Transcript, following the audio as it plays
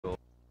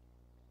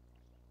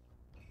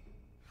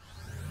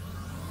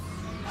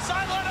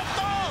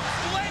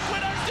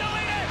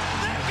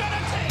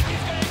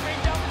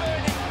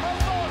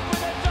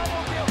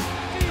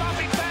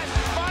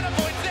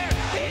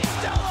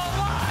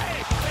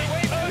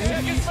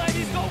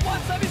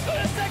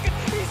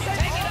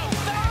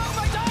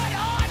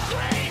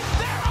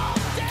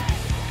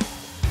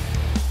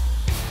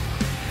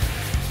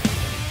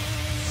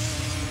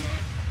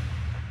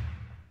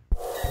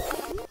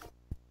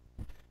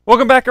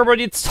Welcome back,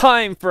 everybody. It's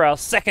time for our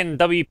second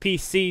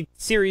WPC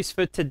series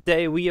for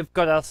today. We have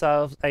got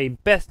ourselves a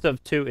best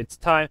of two. It's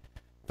time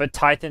for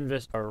Titan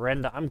vs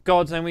Orenda. I'm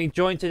Gods, and we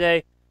joined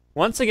today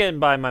once again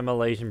by my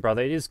Malaysian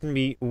brother. It is going to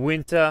be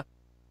Winter.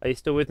 Are you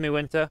still with me,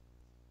 Winter?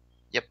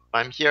 Yep,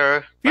 I'm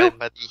here, my Phew.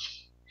 buddy.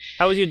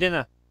 How was your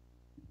dinner?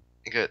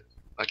 Good.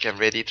 Okay, I'm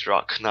ready to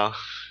rock now.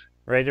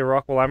 Ready to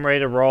rock? Well, I'm ready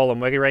to roll,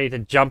 and we're ready to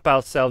jump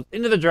ourselves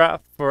into the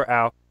draft for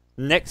our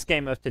next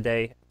game of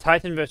today,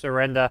 Titan vs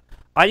Orenda.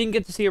 I didn't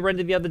get to see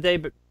Orenda the other day,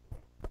 but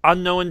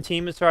unknown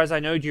team as far as I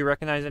know. Do you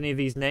recognize any of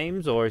these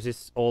names, or is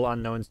this all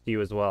unknowns to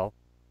you as well?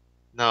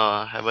 No,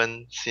 I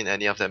haven't seen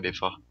any of them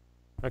before.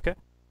 Okay.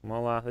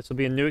 Well, this will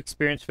be a new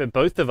experience for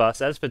both of us.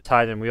 As for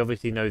Titan, we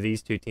obviously know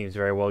these two teams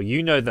very well.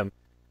 You know them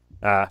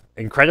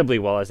incredibly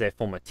well as they're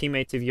former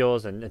teammates of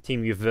yours and a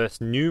team you've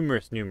versed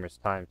numerous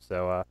times.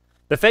 So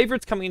the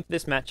favorites coming into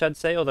this match, I'd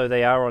say, although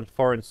they are on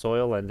foreign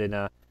soil and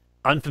in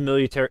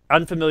unfamiliar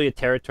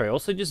territory.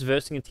 Also, just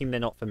versing a team they're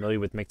not familiar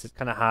with makes it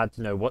kind of hard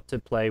to know what to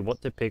play,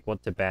 what to pick,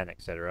 what to ban,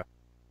 etc.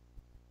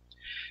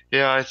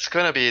 Yeah, it's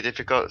gonna be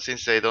difficult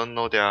since they don't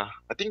know their.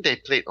 I think they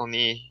played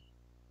only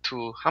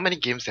two. How many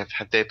games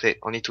have they played?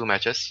 Only two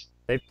matches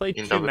They played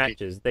in two WP.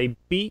 matches. They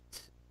beat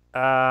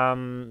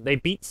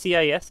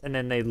CIS and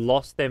then they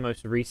lost their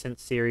most recent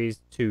series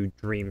to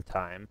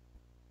Dreamtime.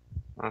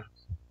 Uh,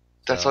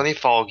 that's So only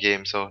 4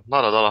 games, so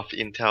not a lot of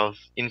info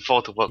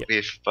to work yeah.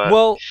 with. But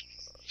Well,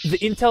 the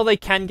intel they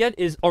can get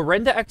is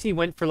Orenda actually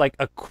went for like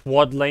a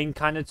quad lane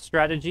kind of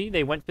strategy.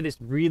 They went for this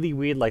really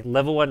weird like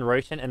level 1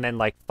 Roshan and then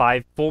like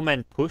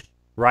 4-man push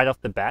right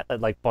off the bat at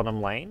like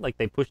bottom lane. Like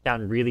they push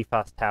down really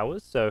fast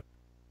towers. So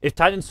if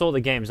Titans saw the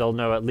games, they'll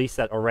know at least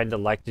that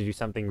Orenda like to do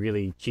something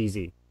really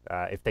cheesy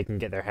if they can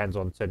get their hands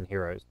on certain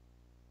heroes.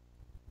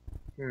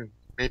 hmm,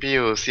 maybe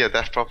you'll see a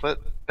Death Prophet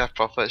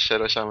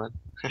Shadow Shaman.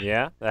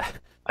 Yeah, I,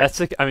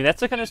 I mean that's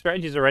the kind of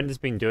strategies Orenda's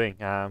been doing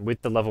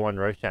with the level 1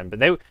 Roshan.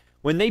 But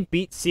when they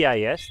beat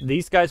CIS,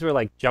 these guys were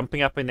like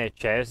jumping up in their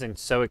chairs and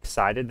so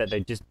excited that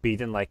they just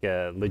beaten like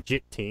a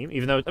legit team.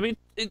 Even though I mean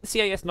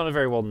CIS not a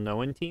very well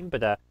known team,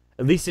 but at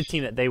least a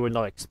team that they were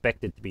not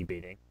expected to be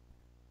beating.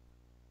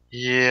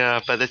 yeah,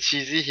 but the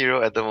cheesy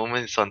hero at the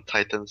moment is on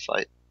Titan's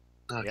side.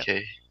 Yep.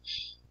 Okay.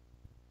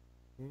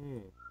 Hmm.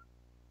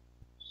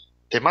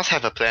 They must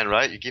have a plan,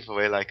 right? You give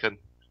away Lycan.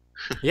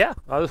 Yeah,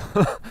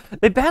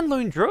 they banned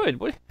Lone Druid.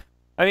 What?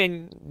 I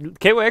mean,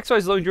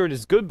 KYXY's Lone Druid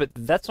is good, but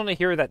that's not a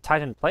hero that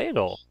Titan play at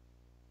all.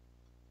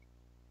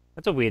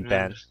 That's a weird Mm.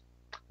 ban.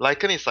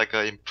 Lycan is like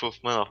an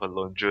improvement of a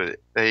Lone Druid.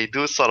 They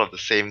do sort of the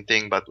same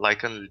thing, but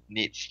Lycan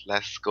needs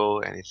less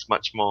gold and it's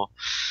much more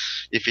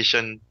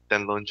efficient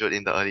than Lone Druid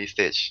in the early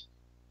stage.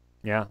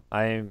 Yeah,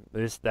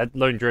 that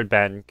Lone Druid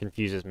ban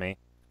confuses me.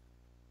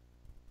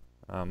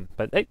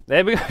 But hey,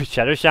 there we go.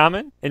 Shadow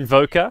Shaman,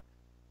 Invoker.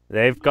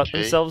 They've got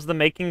Okay. themselves the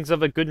makings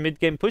of a good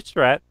mid-game push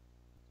strat.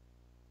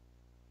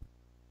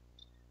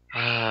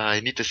 I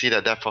need to see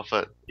that Death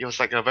Prophet. It was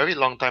like a very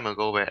long time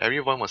ago where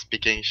everyone was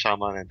picking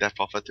Shaman and Death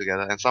Prophet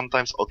together, and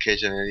sometimes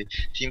occasionally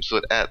teams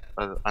would add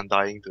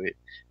Undying to it.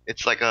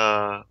 It's like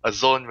a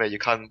zone where you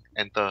can't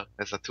enter.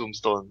 There's a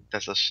tombstone,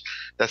 there's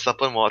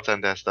Serpent Wards,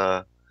 and there's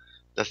the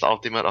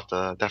ultimate of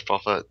the Death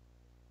Prophet.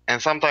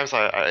 And sometimes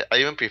I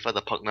even prefer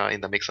the Pugna in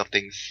the mix of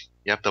things.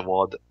 You have the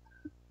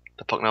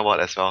Pugna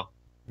ward as well.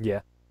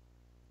 Yeah.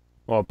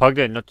 Well,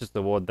 Pugna, not just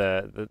the ward,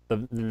 the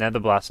Nether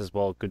Blast as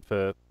well. Good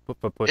for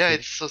Yeah, pushing.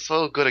 it's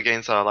so good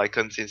against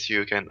Lycan since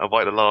you can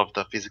avoid a lot of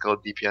the physical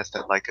DPS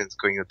that Lycan's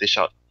going to dish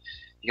out.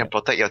 You can Yep.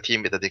 protect your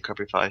team with the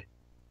Decrepify.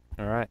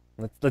 All right.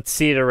 Let's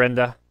see it,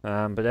 Orenda.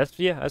 But as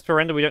for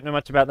Orenda, we don't know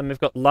much about them. They've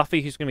got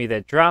Luffy, who's going to be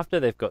their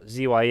drafter. They've got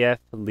ZYF,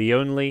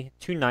 Leonly,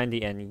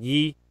 290, and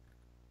Yi.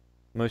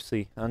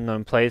 Mostly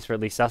unknown players for at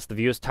least us, the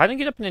viewers. Titan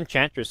get up an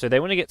Enchantress, so they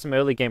want to get some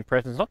early game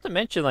presence. Not to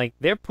mention, like,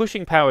 their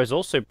pushing power is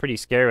also pretty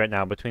scary right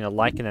now between a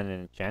Lycan and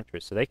an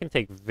Enchantress, so they can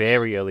take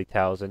very early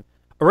towers. And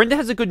Orenda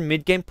has a good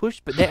mid-game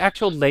push, but their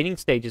actual laning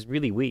stage is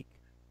really weak.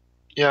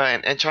 Yeah,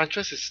 and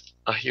Enchantress is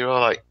a hero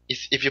like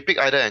if you pick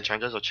either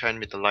Enchantress or Chen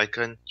with the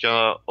Lycan,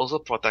 you're also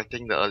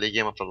protecting the early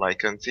game of the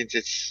Lycan since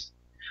it's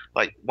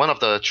like one of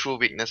the true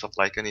weakness of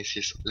Lycan is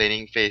his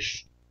laning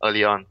phase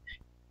early on.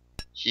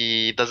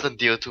 He doesn't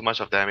deal too much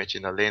of damage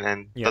in the lane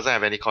and Yep. doesn't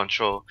have any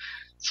control.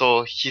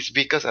 So he's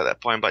weakest at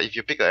that point, but if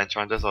you pick the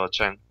Enchantress or a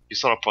Chen, you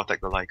sort of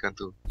protect the Lycan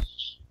too.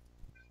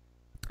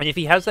 And if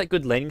he has that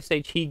good laning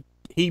stage,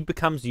 he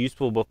becomes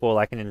useful before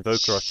like an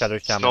Invoker or Shadow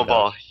Shaman does.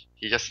 Snowball.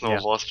 He just Yeah.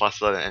 snowballs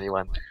faster than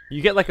anyone.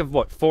 You get like a,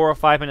 what, 4 or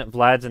 5 minute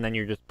Vlads, and then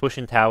you're just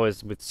pushing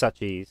towers with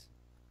such ease.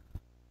 So,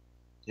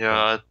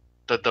 Yeah,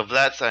 the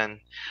Vlads and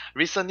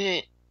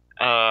recently,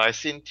 I've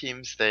seen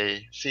teams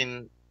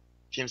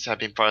have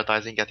been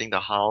prioritizing getting the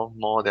Howl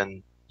more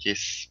than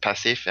his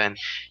passive, and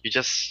you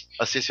just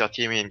assist your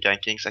team in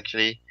gankings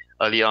actually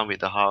early on with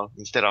the Howl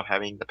instead of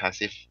having the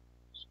passive.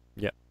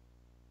 yeah.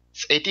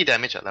 It's 80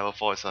 damage at level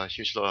 4. It's a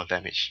huge load of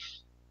damage.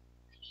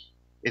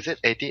 Is it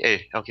 80? Eh,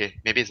 okay,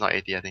 maybe it's not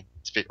 80. I think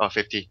it's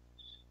 50.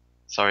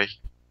 Sorry.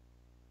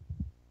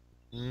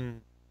 Mm.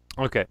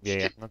 Okay, yeah,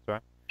 Skip that's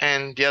right.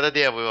 And the other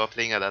day we were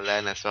playing at a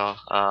LAN as well.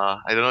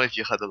 I don't know if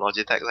you heard the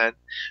Logitech LAN.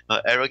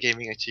 Aero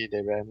Gaming actually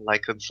they ran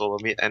Lycan solo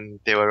mid and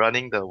they were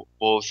running the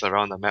wolves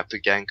around the map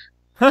to gank.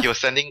 He was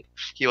sending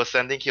he was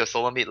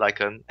solo mid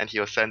Lycan and he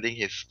was sending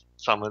his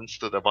summons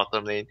to the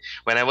bottom lane.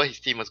 Whenever his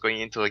team was going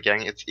into a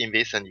gank, it's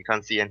invis and you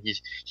can't see and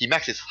he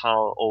maxed his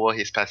hull over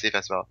his passive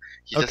as well.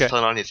 He just Okay.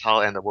 turned on his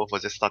hull and the wolf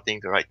was just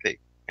starting to right click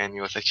and it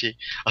was actually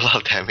a lot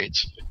of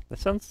damage. That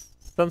sounds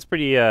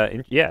pretty yeah,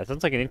 it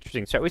sounds like an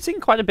interesting strat. We've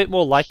seen quite a bit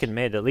more Lycan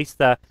mid, at least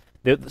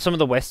some of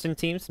the Western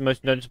teams,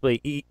 most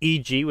notably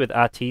EG with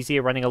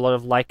Artesia running a lot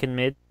of Lycan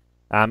mid.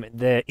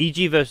 The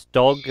EG versus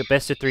Dog,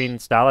 best of 3 in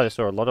Starlight, I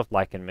saw a lot of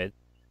Lycan mid.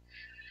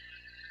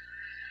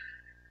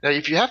 Now,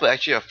 if you have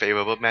actually a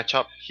favorable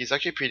matchup, he's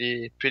actually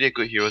pretty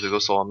good hero to go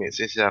solo mid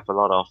since he has a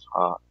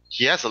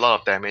lot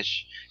of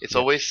damage. It's Yeah.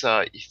 always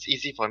it's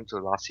easy for him to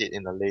last hit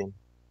in the lane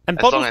And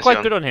as long Bottle's as you're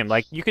quite good on him.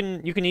 Like you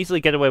can easily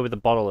get away with the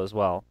Bottle as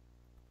well.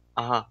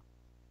 uh-huh.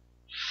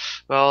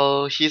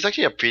 Well, he's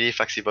actually a pretty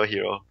flexible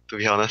hero to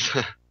be honest.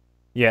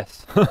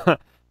 Yes.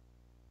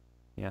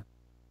 Yeah.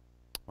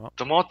 Well,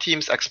 The more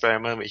teams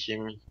experiment with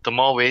him, the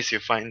more ways you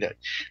find that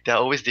there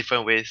are always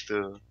different ways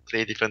to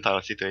play different type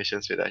of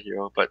situations with that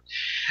hero. But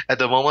at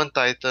the moment,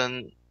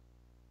 Titan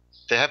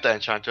they have the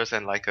Enchantress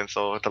and Lycan,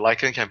 so the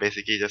Lycan can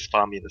basically just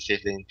farm in the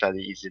safe lane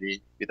fairly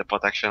easily with the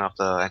protection of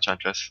the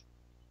Enchantress.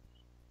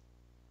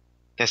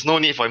 There's no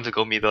need for him to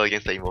go middle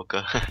against the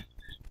Invoker.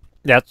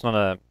 that's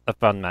not a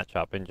fun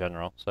matchup in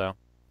general. So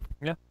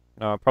yeah,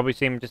 probably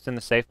see him just in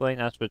the safe lane.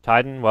 As for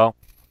Titan, well,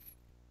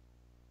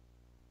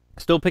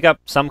 still pick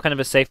up some kind of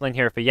a safe lane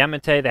here for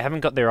Yamate. They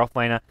haven't got their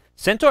offlaner.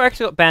 Centaur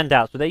actually got banned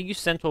out, so they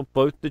used Centaur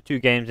both the 2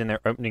 games in their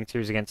opening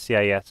series against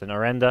CIS and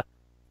Orenda.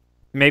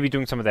 Maybe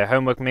doing some of their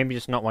homework, maybe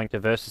just not wanting to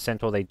versus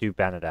Centaur, they do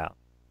ban it out.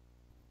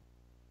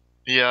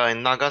 Yeah,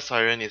 and Naga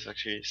Siren is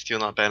actually still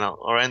not banned out.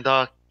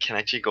 Orenda can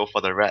actually go for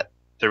the red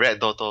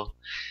Doto.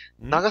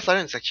 Mm. Naga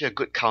Siren is actually a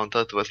good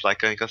counter towards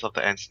Lycan because of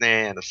the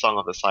Ensnare and the Song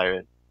of the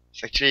Siren.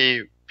 It's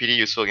actually pretty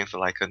useful against the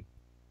Lycan.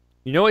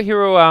 You know what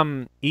hero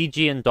EG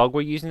and Dog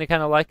were using to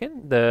kind of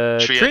Lycan? The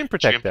Treant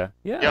Protector.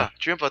 Yeah,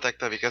 Dream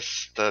Protector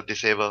because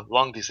the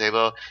long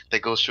disable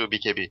that goes through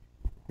BKB.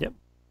 Yep.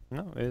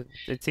 No,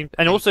 it seems,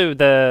 and also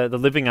the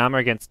living armor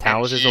against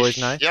towers is always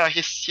nice. Yeah,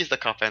 he's the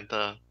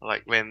carpenter.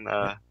 Like when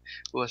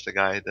who was the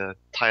guy? The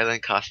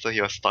Thailand caster.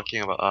 He was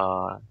talking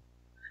about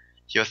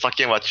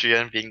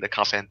Trian being the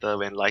carpenter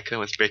when Lycan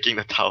was breaking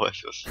the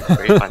towers. It was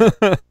very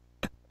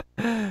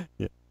funny.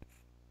 Yeah.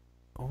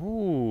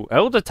 Ooh,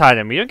 Elder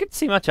Titan. We don't get to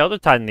see much Elder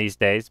Titan these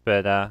days,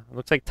 but it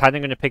looks like Titan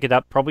going to pick it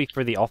up probably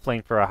for the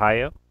offlane for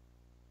Ohio.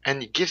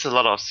 And it gives a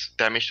lot of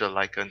damage to the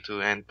Lycan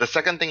too. And the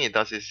second thing it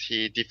does is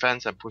he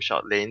defends and push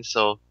out lanes,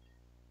 so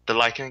the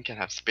Lycan can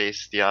have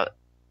space. They are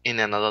in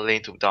another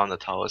lane to down the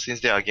tower. Since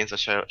they are against a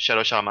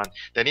Shadow Shaman,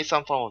 they need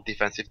some form of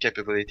defensive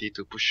capability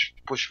to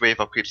push wave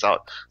of creeps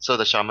out, so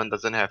the Shaman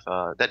doesn't have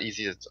that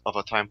easy of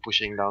a time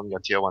pushing down your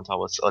tier 1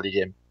 towers early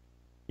game.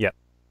 Yep.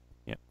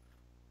 Yep.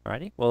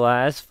 Alrighty. Well,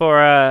 as for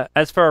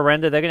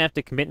Orenda, they're gonna have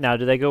to commit now.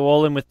 Do they go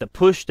all in with the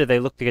push? Do they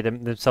look to get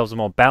themselves a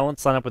more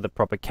balanced lineup with a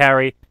proper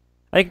carry?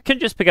 They can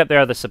just pick up their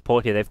other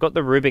support here. They've got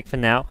the Rubik for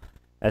now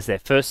as their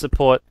first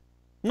support.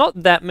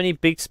 Not that many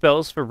big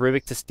spells for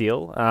Rubik to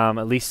steal,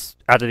 at least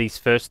out of these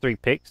first 3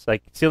 picks.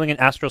 Like, stealing an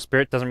Astral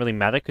Spirit doesn't really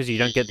matter because you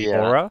don't get the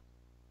aura.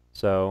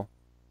 So,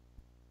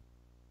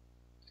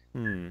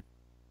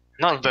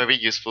 Not very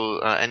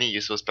useful, any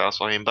useful spells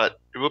for him, but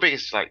Rubik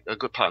is like a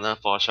good partner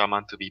for a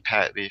Shaman to be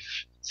paired with,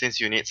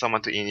 since you need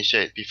someone to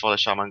initiate before the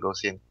Shaman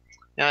goes in.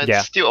 Yeah,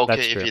 it's still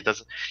okay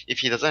if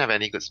he doesn't have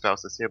any good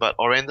spells to steal, but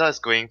Orenda is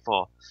going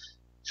for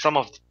some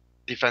of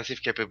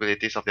defensive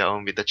capabilities of their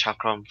own with the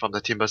Chakram from the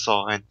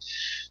Timbersaw, and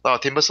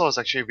Timbersaw is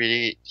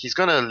actually he's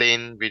gonna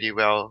lane really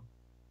well.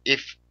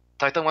 If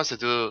Titan wants to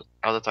do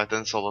Elder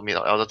Titan solo mid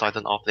or Elder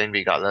Titan off lane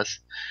regardless,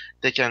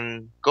 they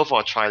can go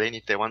for a tri-lane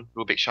if they want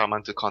Rubik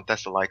Shaman to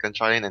contest the Lycan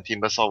tri-lane, and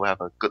Timbersaw will have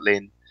a good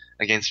lane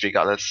against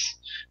regardless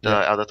the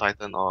Elder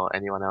Titan or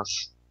anyone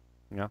else.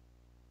 Yeah.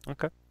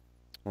 Okay.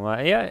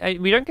 Well, yeah,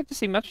 we don't get to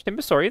see much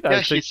Timbersaw either.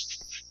 Yeah,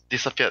 he's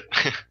disappeared.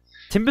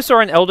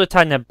 Timbersaw and Elder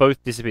Titan have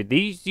both disappeared.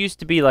 These used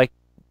to be like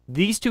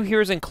these 2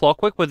 heroes in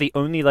Clockwork were the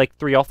only like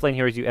 3 offlane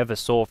heroes you ever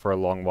saw for a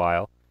long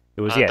while.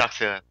 It was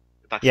Darkseer.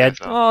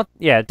 Well,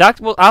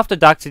 well, after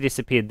Darkseer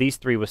disappeared, these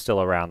 3 were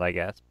still around, I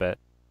guess. But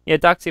yeah,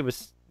 Darkseer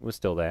was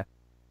still there.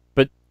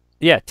 But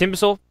yeah,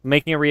 Timbersaw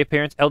making a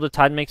reappearance. Elder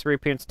Titan makes a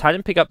reappearance.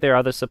 Titan pick up their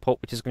other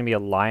support, which is going to be a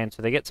Lion,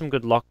 so they get some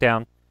good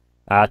lockdown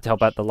to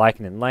help out the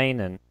Lycan in lane,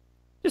 and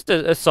just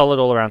a solid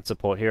all-around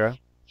support hero.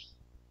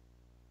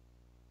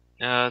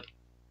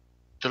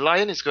 The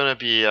Lion is going to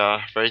be a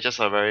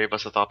very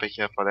versatile pick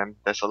here for them.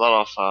 There's a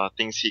lot of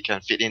things he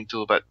can fit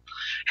into, but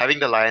having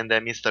the Lion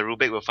there means the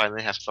Rubik will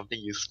finally have something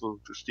useful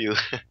to steal.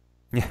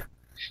 Yeah.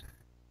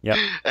 Yep.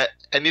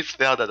 Any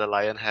spell that the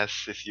Lion has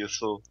is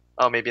useful.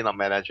 Oh, maybe not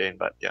Mana Drain,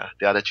 but yeah,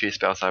 the other 3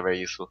 spells are very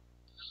useful.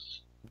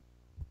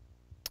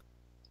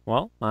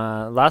 Well,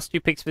 last two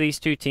picks for these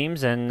two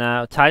teams, and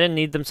Titan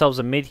need themselves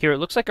a mid here. It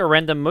looks like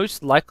Orenda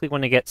most likely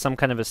want to get some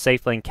kind of a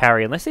safe lane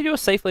carry, unless they do a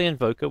safe lane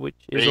invoker, which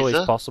is always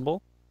Razor?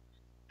 possible.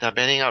 They're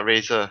banning out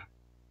Razor.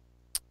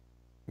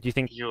 Do you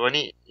think? You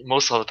only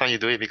most of the time you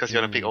do it because you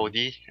want to pick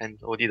OD, and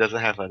OD doesn't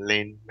have a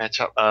lane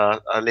matchup,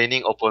 a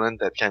laning opponent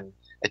that can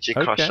actually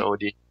crush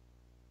Okay,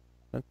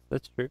 OD.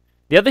 that's true.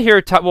 The other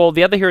hero,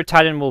 the other hero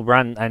Titan will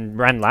run and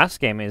ran last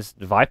game is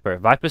Viper.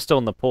 Viper's still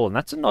in the pool, and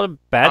that's not a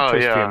bad Oh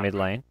choice for your yeah, mid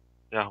lane.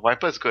 yeah.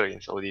 Viper is good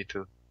against OD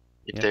too.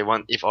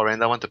 Yeah. If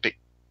Orenda want to pick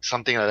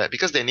something like that,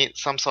 because they need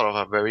some sort of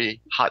a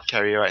very hard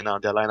carry right now.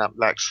 Their lineup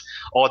lacks,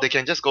 or they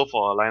can just go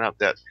for a lineup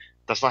that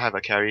does not have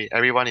a carry.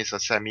 Everyone is a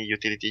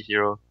semi-utility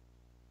hero.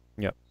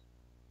 Yep.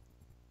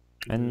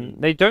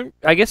 And they don't.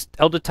 I guess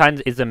Elder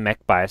Titan is a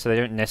mech buyer, so they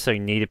don't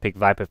necessarily need to pick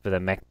Viper for their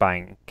mech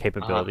buying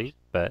capabilities.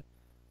 But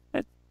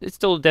it's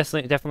still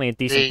definitely a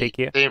decent pick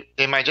here.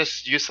 They might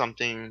just use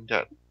something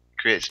that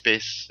creates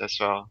space as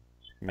well.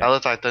 Yeah.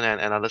 Elder Titan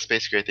and another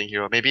space creating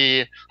hero.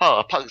 Maybe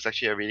a Puck is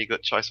actually a really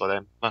good choice for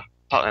them. Puck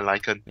and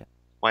Lycan. Yeah.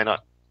 Why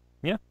not?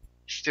 Yeah.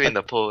 Still in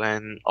the pool.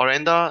 And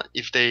Orenda,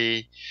 if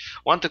they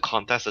want to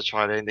contest the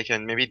tri-lane, they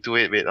can maybe do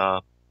it with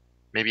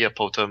maybe a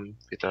Totem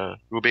with a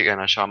Rubik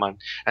and a Shaman.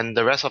 And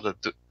the rest of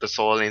the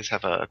solo lanes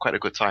have quite a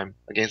good time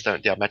against their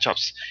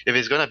matchups. If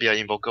it's gonna be an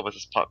Invoker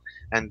versus Puck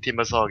and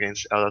Timbersaw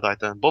against Elder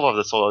Titan, both of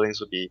the solo lanes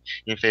would be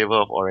in favor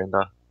of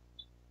Orenda.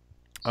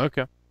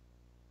 Okay.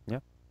 Yeah.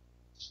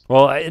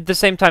 Well, at the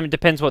same time, it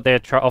depends what their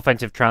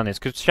offensive trial is,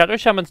 because Shadow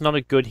Shaman's not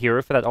a good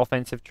hero for that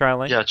offensive trial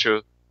lane. Yeah,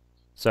 true.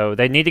 So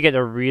they need to get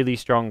a really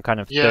strong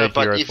kind of third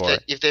hero for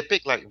it. If they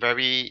pick like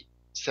very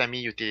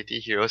semi-utility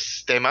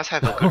heroes, they must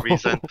have a good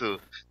reason to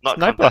not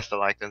Sniper. contest the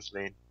Lycan's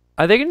lane.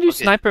 Are they going to do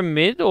Sniper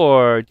mid,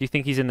 or do you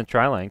think he's in the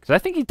tri lane? Because I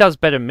think he does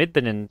better mid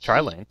than in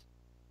tri lane.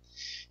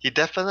 He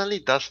definitely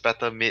does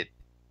better mid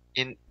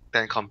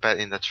than compared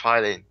in the tri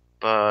lane,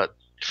 but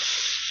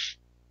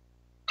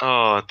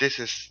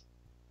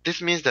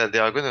this means that they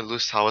are going to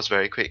lose towers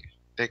very quick.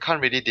 They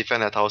can't really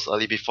defend their towers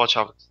early before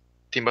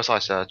Timbersaw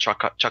has a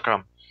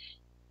Chakram.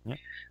 Yeah.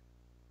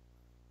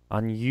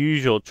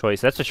 Unusual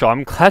choice, that's for sure.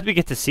 I'm glad we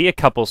get to see a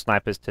couple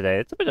snipers today.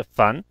 It's a bit of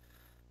fun,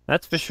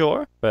 that's for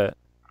sure. But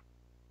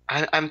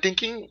I'm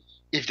thinking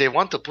if they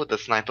want to put the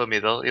sniper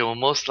middle, it will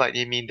most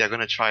likely mean they're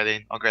going to try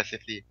lane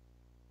aggressively.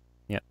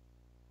 Yeah.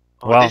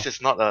 Oh, well, this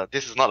is not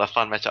a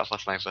fun matchup for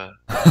sniper.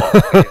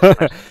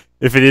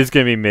 If it is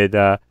going to be mid,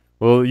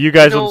 well, you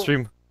guys on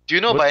stream. Do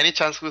you know by any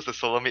chance who's the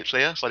solo mid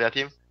player for their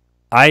team?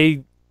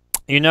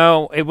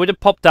 It would have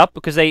popped up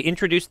because they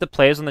introduced the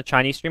players on the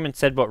Chinese stream and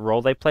said what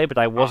role they play, but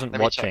I wasn't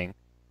watching.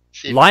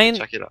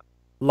 Check it out.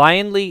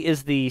 Lionly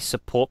is the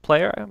support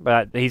player,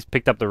 but he's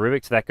picked up the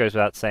Rubik, so that goes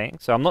without saying.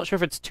 So I'm not sure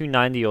if it's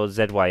 290 or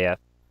ZYF.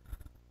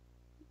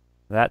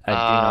 That I do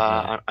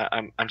not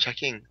know. I'm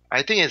checking.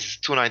 I think it's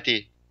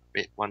 290.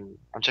 Wait,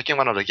 I'm checking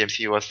one of the games.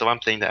 He was the one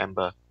playing the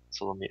Ember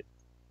solo mid.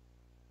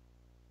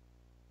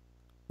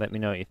 Let me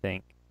know what you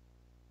think.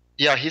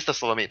 Yeah, he's the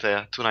solo mid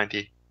player,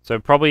 290. So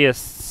probably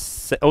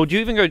do you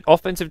even go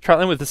offensive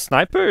trialing with a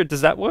sniper?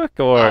 Does that work,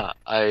 or?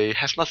 I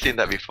have not seen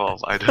that before.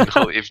 I don't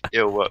know if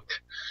it'll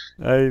work.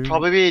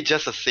 Probably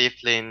just a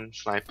safe lane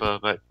sniper,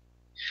 but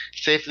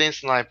safe lane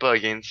sniper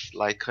against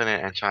Lycan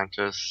and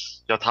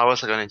Enchantress, your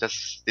towers are gonna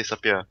just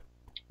disappear.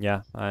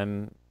 Yeah,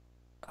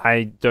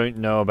 I don't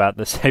know about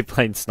the safe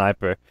lane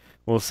sniper.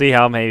 We'll see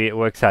how maybe it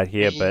works out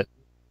here, but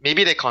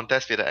maybe they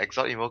contest with the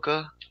Exalt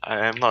Invoker.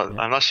 I'm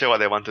not sure what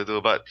they want to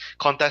do, but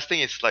contesting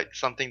is like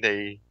something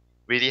they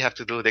really have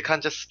to do. They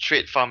can't just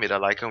straight farm with a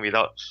Lycan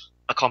without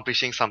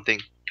accomplishing something.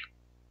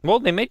 Well,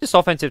 they made this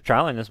offensive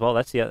trialing as well.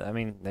 That's I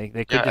mean, they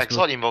could just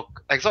Exalt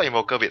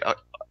Invoker with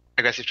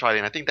aggressive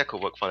trialing. I think that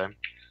could work for them.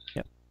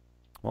 Yep.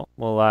 Well,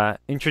 we'll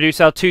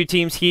introduce our two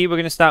teams here. We're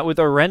going to start with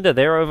Orenda.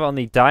 They're over on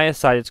the Dire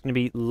side. It's going to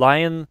be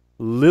Lion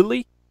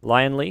Lee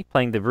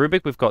playing the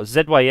Rubik. We've got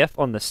ZYF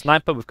on the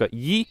Sniper. We've got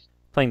Yi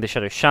playing the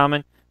Shadow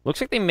Shaman. Looks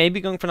like they may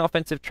be going for an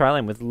offensive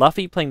trialing with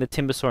Luffy playing the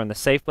Timbersaw in the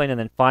safe lane, and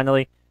then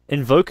finally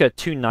Invoker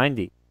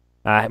 290.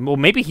 Well,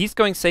 maybe he's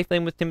going safe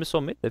lane with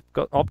Timbersaw mid. They've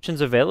got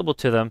options available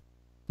to them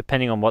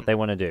depending on what they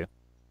want to do.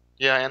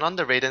 Yeah, and on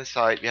the Raiden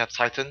side, we have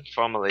Titan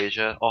from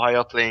Malaysia,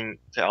 Ohio playing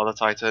the Elder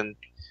Titan,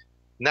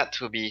 Net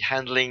will be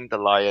handling the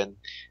Lion,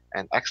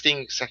 and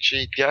Xting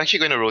is they're actually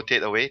going to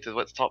rotate away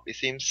towards top, it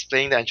seems,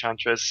 playing the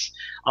Enchantress.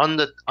 On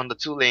the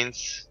two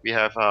lanes, we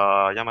have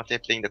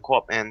Yamate playing the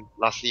Co-op, and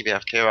lastly we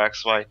have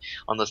KOXY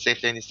on the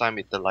safe lane this time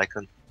with the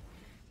Lycan.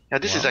 Yeah,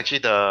 this is actually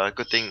the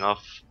good thing of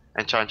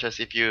Enchantress.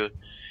 If you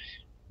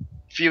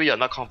feel you're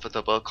not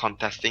comfortable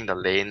contesting the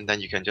lane, then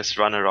you can just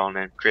run around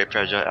and create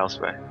pressure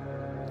elsewhere.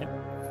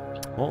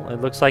 Well,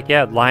 it looks like,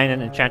 yeah, Lion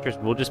and Enchantress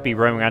will just be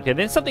roaming around here.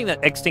 Then something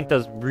that Extinct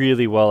does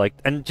really well,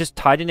 and just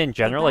Titan in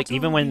general,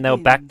 even when they were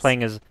back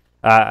playing as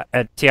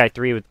at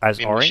TI3 as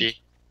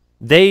Orange,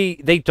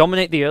 they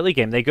dominate the early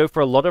game. They go for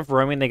a lot of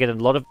roaming, they get a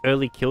lot of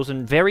early kills,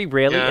 and very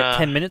rarely at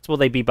 10 minutes will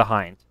they be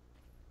behind.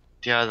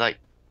 Yeah,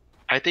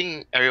 I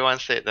think everyone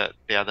said that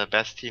they are the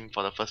best team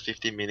for the first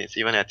 15 minutes,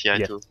 even at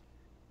TI2. Yeah.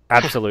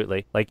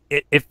 Absolutely.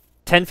 If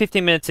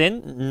 10-15 minutes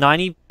in,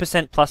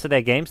 90% plus of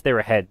their games, they're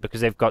ahead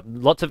because they've got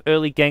lots of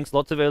early ganks,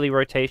 lots of early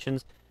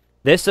rotations.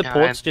 Their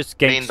supports just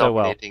gank so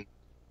well.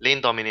 Lane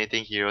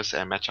dominating heroes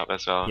and matchup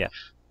as well. Yeah.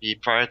 We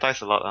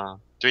prioritize a lot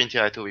during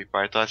TI2 we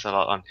prioritize a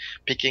lot on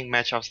picking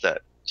matchups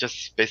that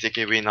just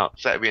basically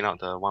flat win out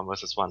the 1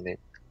 versus 1 lane.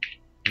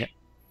 Yep.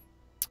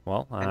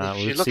 Well, and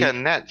if you look at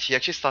Nat, he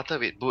actually started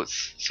with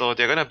boots, so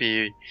they're gonna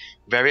be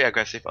very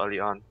aggressive early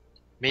on.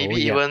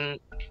 Maybe even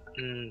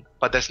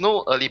but there's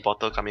no early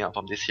bottle coming out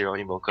from this hero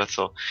invoker,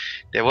 so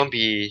there won't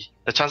be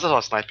the chances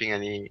of sniping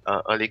any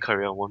early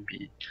career won't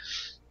be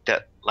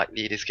that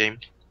likely this game.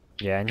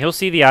 Yeah, and he'll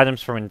see the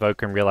items from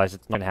Invoker and realize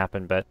it's not going to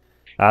happen, but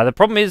the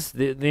problem is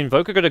the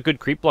Invoker got a good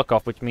creep block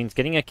off, which means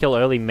getting a kill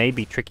early may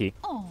be tricky.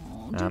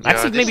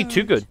 Actually, maybe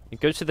too good.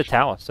 It goes to the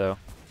tower, so...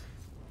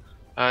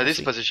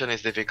 this position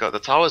is difficult. The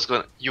tower is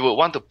going. You would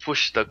want to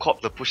push the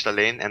corp to push the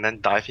lane and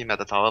then dive him at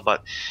the tower,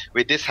 but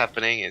with this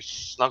happening,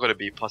 it's not going to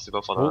be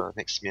possible for the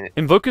next minute.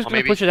 Invoker's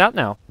going to push it out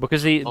now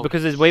because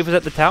his wave was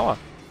at the tower.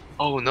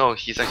 Oh no,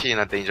 he's actually in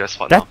a dangerous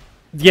spot now.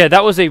 Yeah,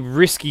 that was a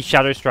risky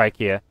Shadow Strike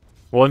here.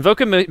 Well,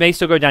 Invoker may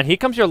still go down. Here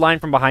comes your line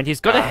from behind. He's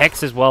got a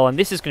Hex as well, and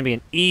this is going to be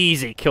an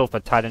easy kill for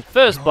Titan.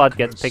 First blood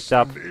gets picked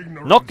up.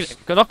 Not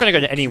going to go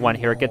to anyone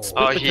here. It gets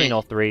split between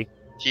all three.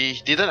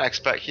 He didn't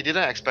expect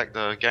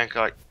the gank,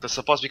 like the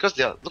supports, because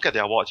look at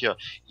their ward here.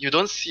 You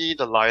don't see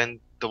the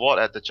lion, the ward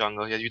at the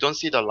jungle here. You don't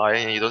see the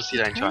lion and you don't see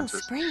the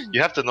enchanters. You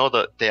have to know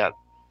that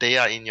they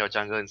are in your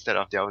jungle instead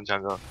of their own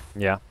jungle.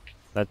 Yeah,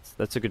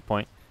 that's a good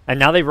point. And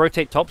now they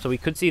rotate top, so we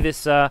could see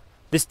this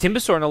this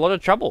Timbersaw in a lot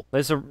of trouble.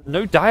 There's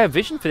no dire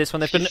vision for this one.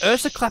 They've got an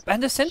Ursa Clap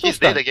and a Sentinel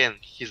Stun. He's dead again.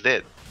 He's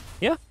dead.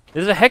 Yeah.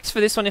 There's a Hex for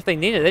this one if they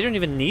need it. They don't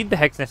even need the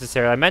Hex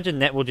necessarily. I imagine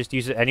Net will just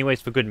use it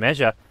anyways for good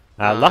measure.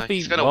 Luffy,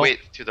 he's gonna wait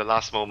to the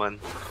last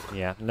moment.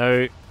 Yeah,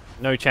 no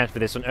chance for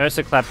this one.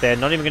 Ursa Clap there.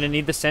 Not even gonna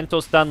need the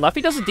Centaur Stun.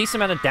 Luffy does a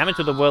decent amount of damage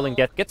with the Whirling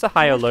Death. Gets a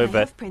high or low,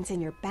 but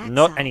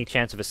not any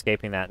chance of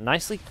escaping that.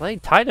 Nicely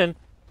played, Titan.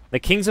 The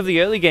kings of the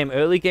early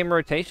game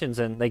rotations,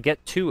 and they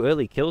get 2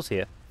 early kills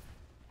here.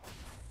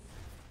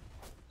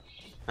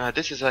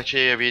 This is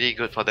actually really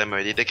good for them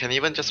already. They can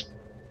even just,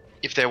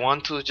 if they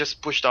want to,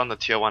 just push down the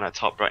tier 1 at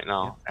top right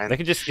now. Yeah. And they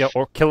can just,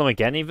 or kill him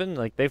again even.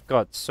 Like, they've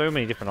got so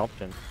many different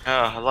options.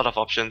 A lot of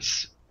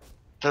options.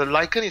 The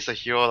Lycan is a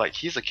hero, like,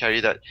 he's a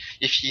carry that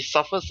if he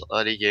suffers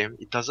early game,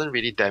 it doesn't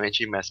really damage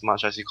him as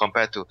much as you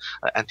compare to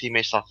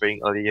Anti-Mage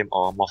suffering early game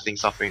or Morphling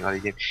suffering early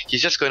game.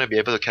 He's just going to be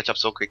able to catch up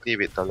so quickly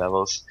with the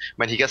levels.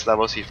 When he gets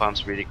levels, he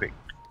farms really quick.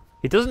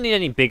 He doesn't need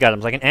any big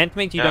items. Like an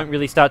Anti-Mage, you don't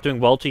really start doing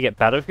well till you get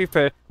Battle Creep.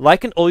 For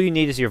Lycan, all you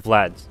need is your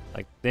Vlad's.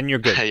 Like, then you're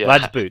good.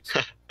 Vlad's boots.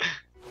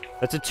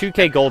 That's a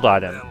 2k gold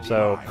item,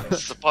 so...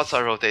 Supports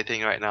are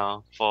rotating right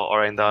now for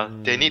Orenda.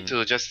 They need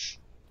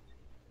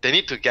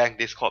to gank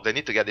this corp, they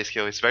need to get this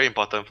kill. It's very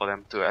important for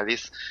them to at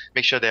least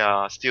make sure they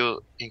are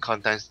still in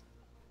contest.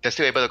 They're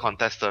still able to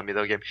contest the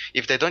middle game.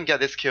 If they don't get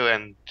this kill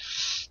and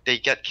they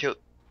get killed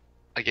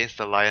against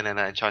the Lion and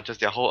the Enchantress,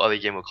 their whole early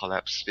game will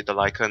collapse, with the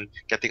Lycan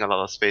getting a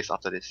lot of space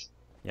after this.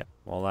 Yeah,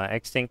 well,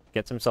 Extinct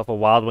gets himself a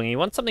Wild Wing. He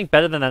wants something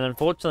better than that.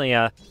 Unfortunately,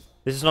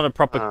 this is not a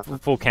proper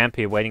full camp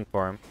here waiting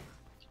for him.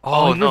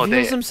 Oh, he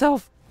reveals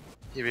himself!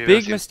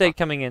 Big mistake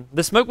coming in.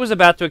 The smoke was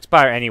about to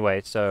expire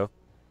anyway, so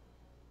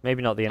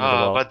maybe not the end of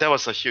the world. But that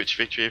was a huge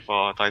victory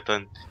for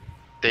Titan.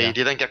 They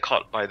didn't get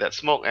caught by that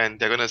smoke, and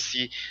they're gonna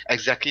see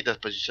exactly the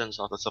positions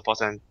of the supports.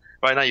 And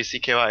right now you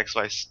see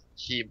KYXY,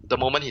 the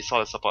moment he saw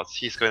the supports,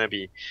 he's gonna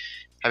be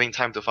having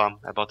time to farm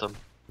at bottom.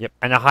 Yep,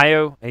 and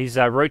Ohio, he's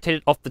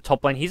rotated off the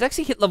top lane. He's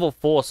actually hit level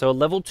 4, so a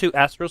level 2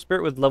 Astral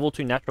Spirit with level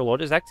 2 Natural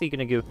Order is actually going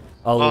to give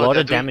a lot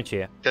of damage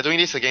here. They're doing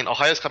this again.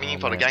 Ohio's coming in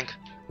for the gank.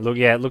 Look,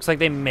 yeah, it looks like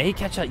they may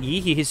catch out Yi.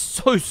 He's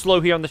so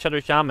slow here on the Shadow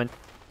Shaman.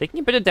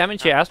 Taking a bit of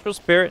damage here. Astral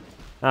Spirit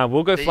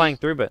will go flying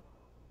through, but...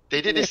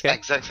 They did this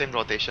exact same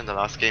rotation the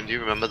last game. Do you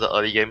remember the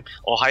early game?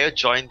 Ohio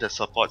joined the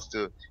supports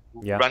to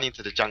run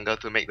into the jungle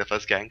to make the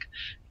first gank.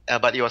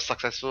 But it was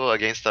successful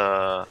against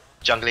the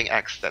jungling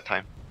axe that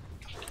time.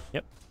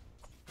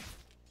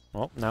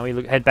 Well, now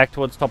we head back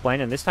towards top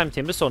lane, and this time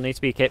Timbersaw needs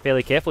to be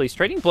fairly careful. He's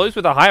trading blows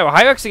with Ohio.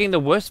 Ohio actually getting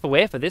the worst for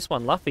wear for this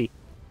one, Luffy.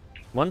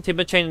 One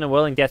Timber Chain and a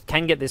Whirling Death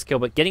can get this kill,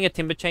 but getting a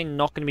Timber Chain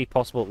not going to be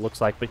possible, it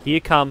looks like. But here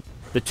come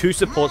the 2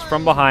 supports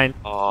from behind.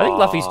 I think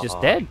Luffy's just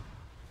dead.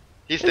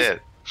 He's dead.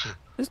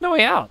 There's no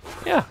way out.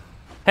 Yeah.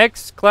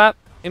 Hex, Clap,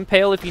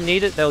 Impale if you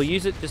need it. They'll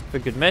use it just for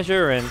good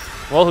measure, and,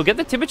 well, he'll get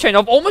the Timber Chain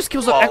off. Almost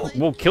kills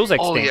kills Extinct.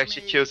 Oh, he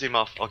actually kills him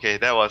off. Okay,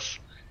 that was...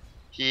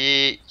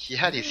 He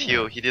had his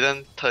heal. He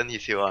didn't turn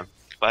his heal on,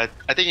 but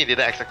I think he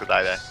didn't expect to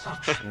die there.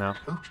 No,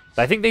 but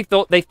I think they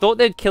thought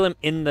they'd kill him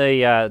in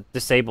the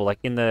disable, like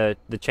in the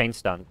chain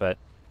stun, but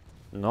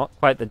not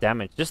quite the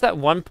damage. Just that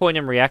 1 point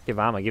in reactive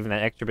armor, giving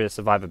that extra bit of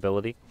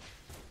survivability.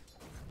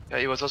 Yeah,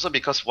 it was also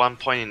because 1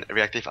 point in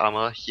reactive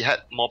armor. He had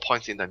more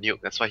points in the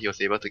nuke. That's why he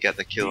was able to get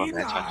the kill on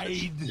the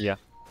Enchantress. Yeah.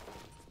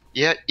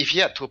 Yeah, if he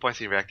had 2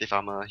 points in reactive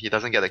armor, he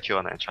doesn't get the kill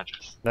on the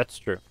Enchantress. That's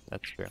true.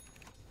 That's true.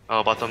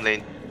 Oh, bottom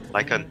lane,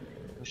 Lycan.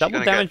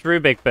 Double damage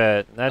Rubik,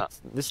 but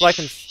this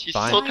Lycan's he's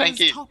fine. so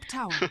tanky. Top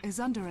tower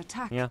is under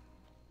attack. Yeah.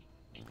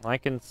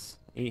 Lycan's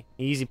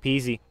easy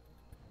peasy.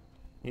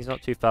 He's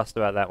not too fussed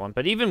about that one.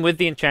 But even with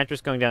the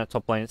Enchantress going down at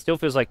top lane, it still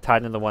feels like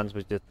Titan are the ones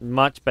with just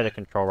much better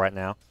control right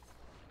now.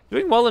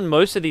 Doing well in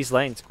most of these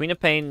lanes. Queen of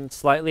Pain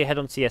slightly ahead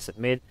on CS at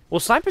mid. Well,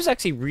 Sniper's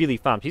actually really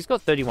farmed. He's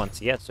got 31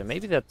 CS, so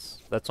maybe that's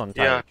on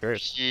Titan. Yeah,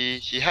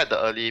 he had the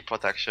early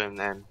protection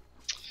and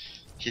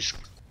he's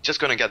just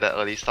gonna get that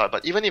early start.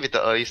 But even if it's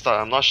the early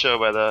start, I'm not sure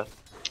whether...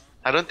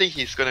 I don't think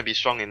he's gonna be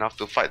strong enough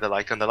to fight the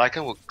Lycan. The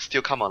Lycan will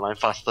still come online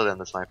faster than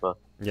the Sniper.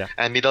 Yeah.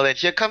 And middle lane,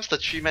 here comes the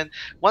 3-man.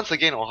 Once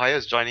again, Ohio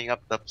is joining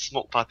up the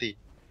smoke party.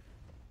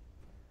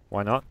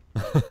 Why not?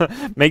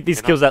 Make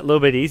these kills that little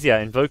bit easier.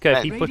 Invoker,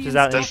 if he pushes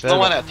out any There's further. no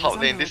one at top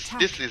lane.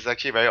 This is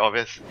actually very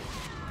obvious.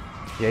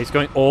 Yeah, he's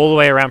going all the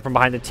way around from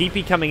behind. The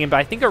TP coming in, but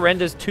I think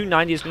Orenda's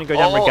 290 is going to go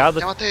down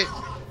regardless.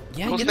 Yamate.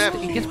 Yeah,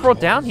 he gets brought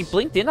down. He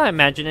blinked in, I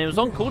imagine, and it was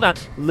on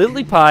cooldown.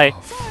 Lily Pie.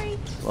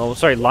 Oh,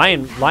 sorry,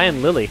 Lion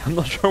Lily. I'm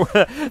not sure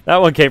where that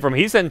one came from.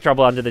 He's in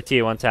trouble under the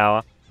tier 1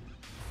 tower.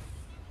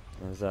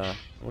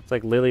 Looks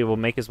like Lily will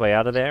make his way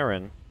out of there,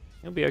 and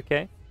he'll be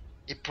okay.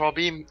 It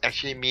probably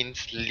actually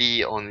means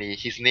Lee only.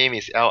 His name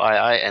is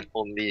Lii and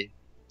only,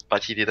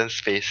 but he didn't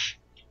space.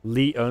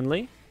 Lee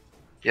only?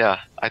 Yeah,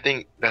 I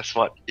think that's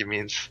what it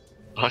means.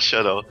 Not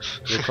sure though.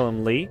 We'll call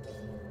him Lee?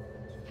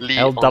 Lee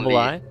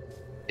L-double-I? only.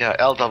 Yeah,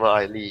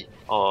 L-double-I Lee.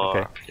 Or,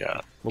 Okay.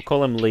 yeah. We'll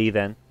call him Lee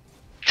then.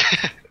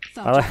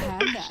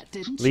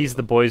 Lee's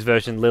the boys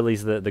version,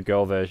 Lily's the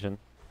girl version.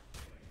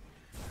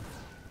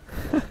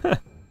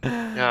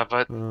 Yeah,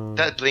 but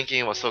that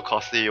blinking was so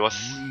costly. It was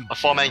a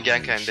 4-man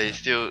gank and they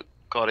still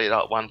got it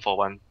out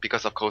 1-for-1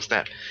 because of cold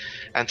snap.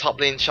 And top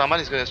lane, Shaman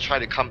is going to try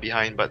to come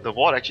behind, but the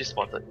ward actually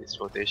spotted his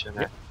rotation.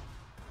 Yep.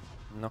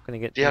 Not going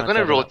to get. They are going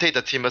to rotate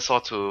the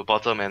Timbersaw to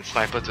bottom and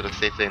Sniper to the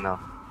safe lane now.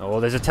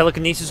 Oh, there's a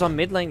telekinesis on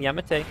mid lane.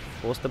 Yamate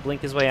forced to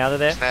blink his way out of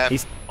there. Snap.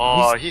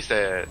 He's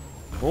dead.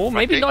 Oh,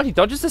 maybe not. He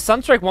dodges the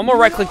Sunstrike. One more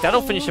right click.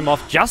 That'll finish him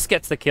off. Just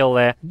gets the kill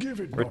there.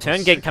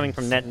 Return gate coming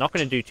from net. Not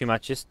going to do too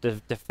much. Just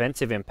the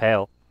defensive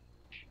impale.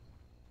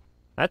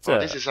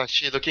 This is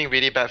actually looking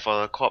really bad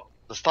for the Corp.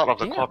 The start of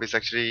the Corp is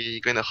actually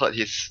going to hurt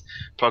his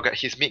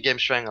mid-game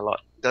strength a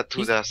lot.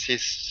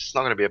 He's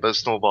not going to be able to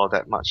snowball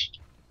that much.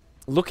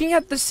 Looking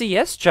at the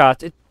CS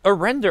chart,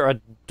 Orenda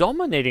are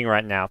dominating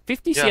right now.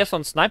 50 CS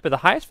on Sniper. The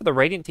highest for the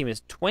Radiant team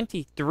is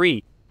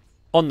 23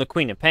 on the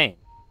Queen of Pain.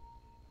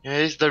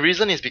 Yeah, the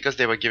reason is because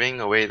they were giving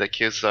away the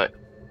kills.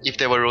 If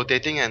they were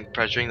rotating and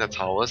pressuring the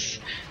towers,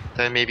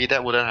 then maybe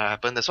that wouldn't have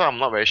happened. That's why I'm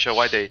not very sure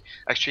why they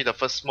actually the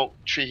first smoke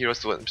 3 heroes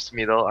towards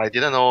middle. I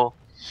didn't know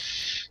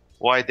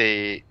why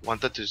they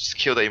wanted to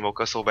kill the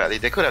Invoker so badly.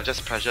 They could have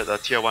just pressured the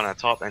tier 1 at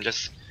top and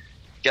just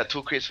get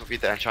 2 crits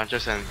with the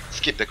Enchantress and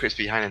skip the crits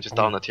behind and just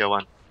down the tier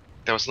 1.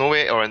 There was no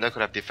way Orenda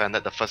could have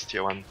defended the first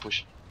tier 1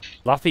 push.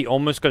 Luffy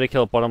almost got a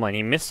kill at bottom lane.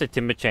 He missed the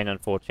Timber Chain,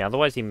 unfortunately.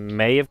 Otherwise, he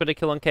may have got a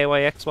kill on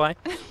KYXY.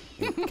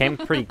 He came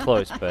pretty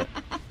close, but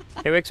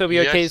KYXY will be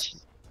okay.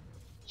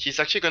 He's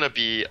actually gonna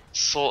be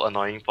so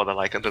annoying for the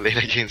Lycan to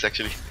later games,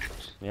 actually.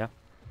 Yeah.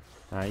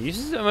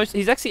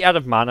 He's actually out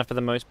of mana for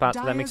the most part,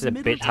 so that makes it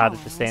a bit harder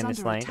to stay in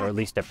this lane, or at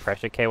least to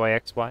pressure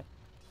KYXY.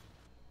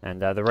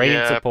 And the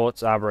Radiant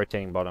supports are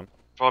rotating bottom.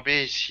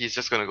 Probably he's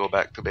just gonna go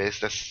back to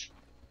base.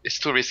 It's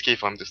too risky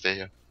for him to stay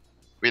here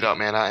without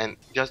mana, and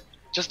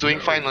just doing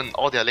fine on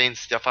all their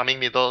lanes. They're farming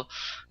middle.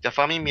 They're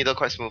farming middle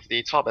quite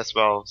smoothly, top as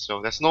well.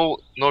 So there's no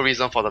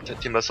reason for the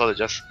Timbersaw to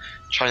just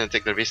try to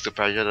take the risk to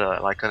pressure the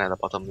Lycan at the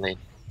bottom lane.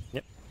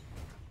 Yep.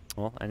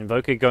 Well, and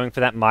Invoker going for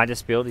that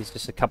Midas build. He's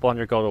just a couple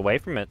hundred gold away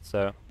from it,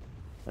 so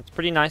that's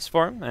pretty nice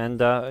for him. And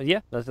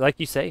yeah, like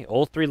you say,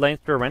 all 3 lanes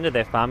through Orenda,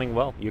 they're farming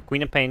well. Your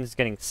Queen of Pain is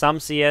getting some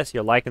CS,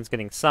 your Lycan's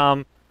getting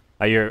some.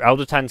 Your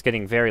Elder Titan's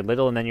getting very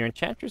little, and then your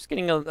Enchantress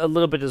getting a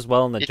little bit as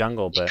well in the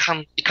jungle. But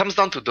it comes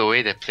down to the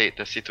way they played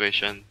the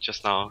situation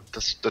just now.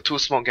 The 2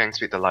 smoke gangs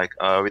with the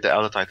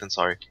Elder Titan,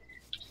 sorry.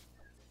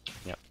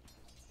 Yep.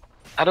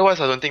 Otherwise,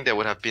 I don't think they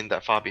would have been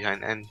that far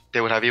behind, and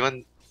they would have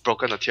even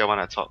broken the tier 1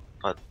 at top.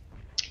 But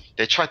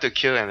they tried to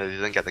kill and they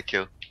didn't get the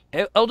kill.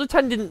 Elder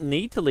Titan didn't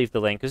need to leave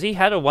the lane because he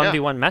had a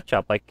 1v1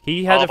 matchup. Like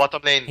he had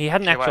bottom lane. He had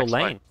an actual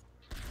lane.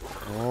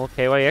 Oh,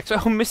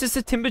 KYX. Oh, misses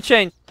the Timber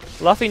Chain.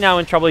 Luffy now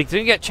in trouble. He's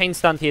going to get chain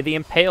stunned here. The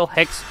Impale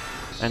Hex.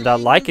 And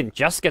Lycan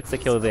just gets the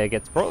kill there.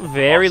 Gets brought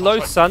very low.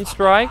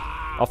 Sunstrike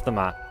off the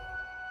mark.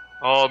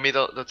 Oh,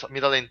 middle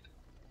lane.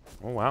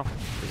 Oh, wow.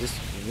 Is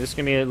this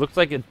going to be... It looks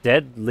like a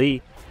dead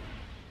Lee.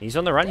 He's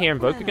on the run here.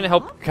 Invoker going to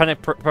help kind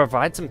of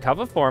provide some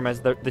cover for him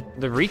as the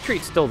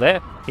retreat's still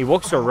there. He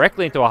walks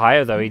directly into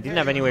Ohio, though. He didn't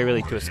have any way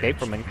really to escape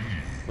from him.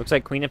 Looks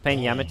like Queen of Pain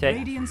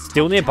Yamate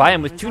still nearby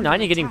him with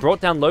 290 getting brought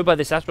down low by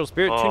this Astral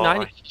Spirit.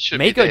 290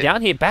 may go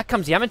down here. Back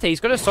comes Yamate. He's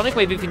got a Sonic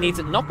Wave if he needs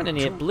it. Not going to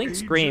need it. Blink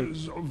Scream.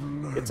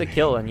 Gets a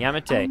kill, and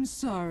Yamate,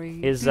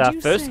 his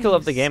first kill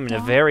of the game and a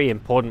very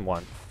important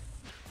one.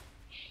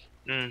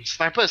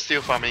 Sniper is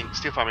still farming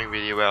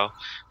really well,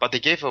 but they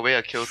gave away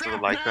a kill to the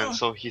Lycan,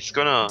 so he's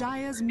gonna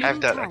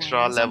have that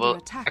extra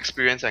level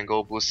experience and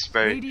goal boost.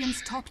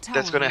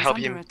 That's gonna help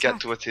him get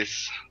towards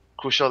his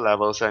crucial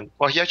levels. And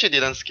well, he actually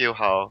didn't skill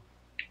how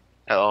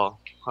at all.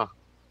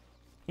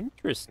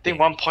 Interesting. I think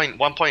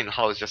one point in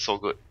Hull is just so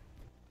good.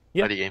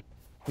 Yeah. Early game.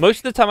 Most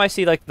of the time I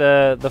see like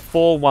the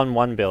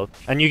 4-1-1 build,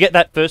 and you get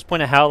that first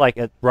point of Howl like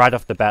right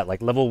off the bat,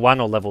 like level 1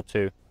 or level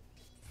 2.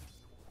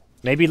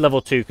 Maybe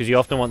level 2, because you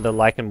often want the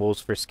Lycan Wolves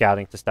for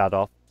scouting to start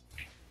off.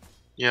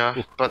 Yeah,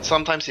 Ooh. but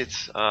sometimes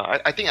it's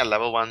I think at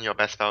level 1 your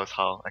best spell is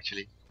Hull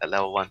actually at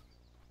level 1.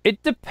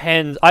 It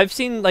depends. I've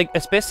seen, like,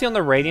 especially on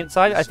the Radiant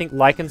side, I think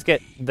Lycans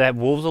get their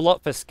Wolves a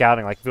lot for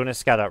scouting. Like, if you want to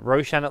scout out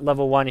Roshan at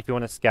level 1, if you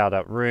want to scout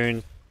out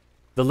Rune.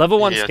 The level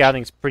 1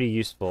 scouting is pretty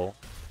useful.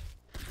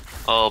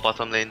 Oh,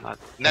 bottom lane.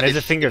 There's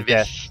a Finger of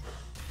Death.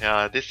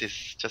 Yeah, this is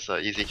just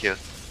an easy kill.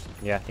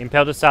 Yeah,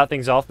 Impel to start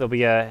things off. There'll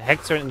be a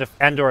Hexer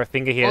and or a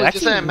Finger here. Oh,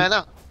 actually, just a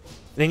mana.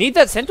 They need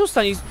that Sentinel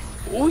stun. He's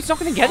not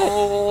going to get it.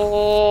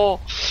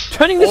 Oh,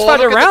 Turning this fight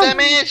look around. At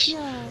the damage.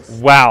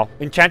 Wow.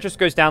 Enchantress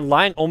goes down.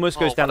 Lion almost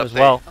goes down as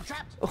well.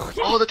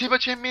 Oh, the Timber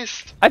Chain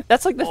missed.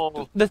 That's like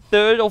the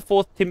third or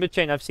fourth Timber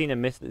Chain I've seen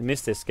him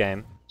miss this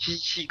game.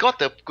 He got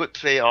the good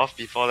play off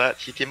before that.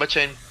 He Timber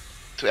Chain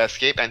to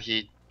escape and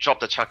he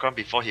dropped the Chakram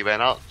before he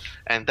went out.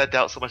 And that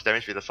dealt so much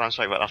damage with the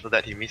Sunstrike, but after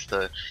that he missed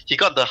he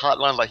got the hard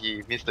one but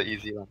he missed the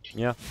easy one.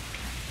 Yeah.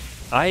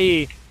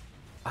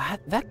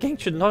 That gank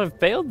should not have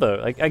failed though.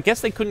 Like, I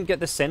guess they couldn't get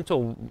the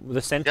Centaur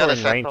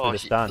in range for the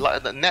stun.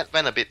 The net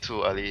went a bit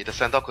too early. The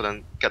Centaur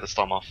couldn't get the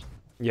storm off.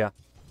 Yeah.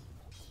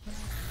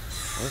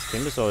 This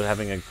Timbersaw is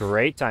having a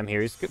great time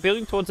here. He's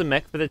building towards a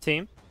mech for the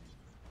team.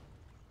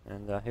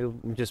 And he'll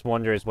just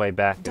wander his way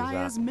back.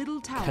 Dire's middle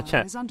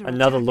tower is under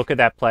another attack. look at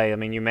that play. I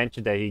mean, you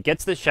mentioned that he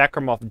gets the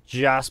Chakram off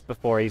just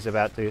before he's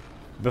about to...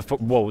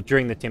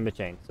 during the Timber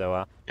Chain.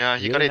 So, yeah,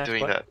 you got it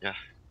doing that, yeah.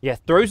 Yeah,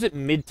 throws it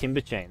mid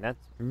Timber Chain.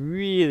 That's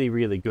really,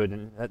 really good.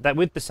 And that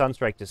with the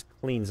Sunstrike just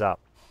cleans up.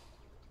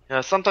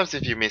 Yeah, sometimes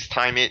if you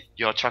mistime it,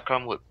 your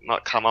Chakram would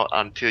not come out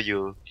until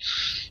you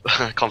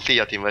complete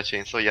your Timber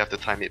Chain. So you have to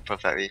time it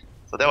perfectly.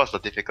 So that was the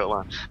difficult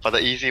one. But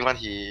the easy one,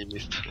 he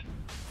missed.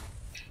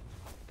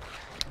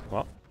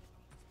 Well,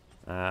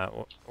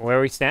 where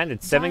we stand,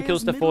 it's 7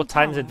 kills to 4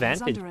 Titans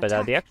advantage.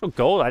 But the actual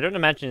gold, I don't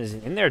imagine is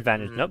in their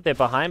advantage. Nope, they're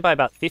behind by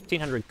about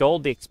 1,500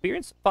 gold. The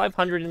experience,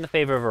 500 in the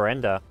favor of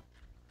Orenda.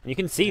 And you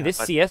can see this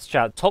CS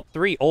chart, top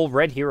 3, all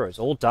red heroes,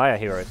 all dire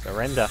heroes.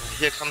 Orenda.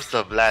 Here comes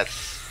the Vlads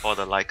for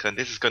the Lycan.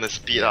 This is going to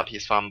speed up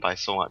his farm by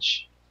so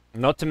much.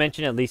 Not to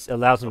mention, at least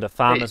allows him to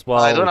farm as well.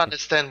 I don't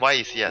understand why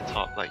is he at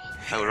top. Like,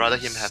 I would rather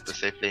him have the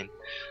safe lane.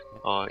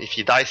 Or if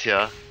he dies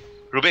here,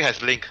 Rubik has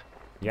Blink.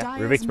 Yeah,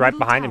 Rubik's right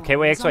behind him.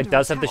 KYXY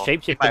does have the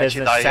shapeshift, but there's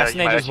an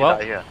assassinate as well.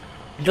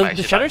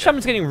 The Shadow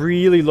Shaman's getting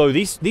really low.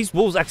 These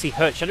wolves actually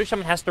hurt. Shadow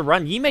Shaman has to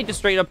run. Yi may just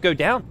straight up go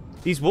down.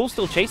 These wolves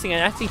still chasing,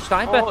 and actually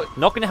Sniper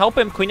not going to help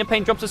him. Queen of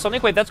Pain drops a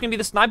Sonic Wave. That's going to be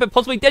the Sniper,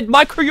 possibly dead.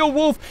 Micro your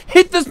wolf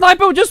hit the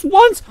Sniper just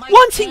once.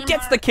 Once he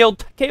gets the kill.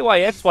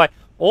 KYXY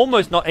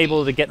almost not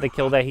able to get the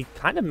kill there. He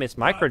kind of missed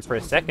microed for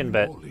a second,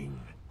 but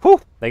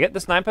whew, they get the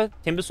Sniper.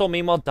 Timbersaw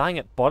meanwhile dying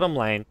at bottom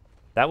lane.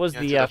 That was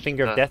the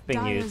Finger of Death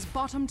being used.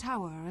 Bottom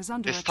tower is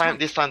under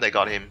this time they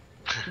got him.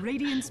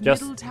 Radiant's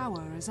just middle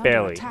tower is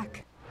barely. under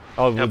attack.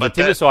 Oh, yeah, with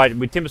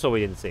Timbersaw we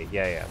didn't see.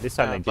 Yeah. This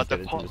time they did but the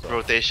get pop Timbersaw.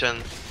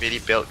 rotation really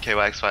built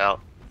KYXY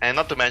out. And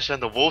not to mention,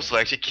 the wolves were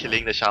actually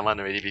killing the shaman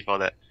already before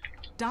that.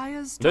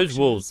 Those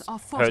wolves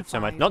hurt so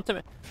much. Not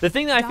to the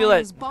thing that I feel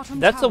like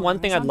that's the one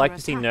thing I'd like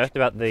to see nerfed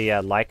about the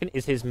Lycan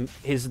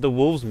is the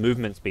wolves'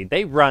 movement speed.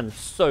 They run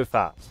so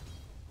fast.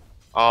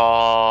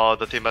 Oh,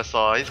 the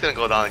Timbersaw, he's gonna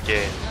go down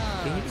again.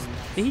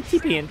 Did he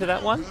TP into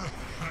that one?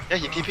 Yeah,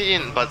 he TP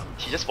in, but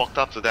he just walked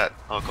up to that.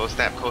 Oh, cold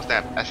snap,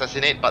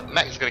 assassinate. But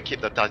Max is gonna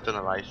keep the Titan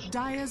alive.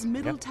 Dire's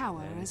middle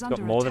tower is under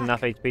got more than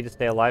enough HP to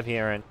stay alive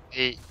here, and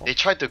they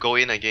tried to go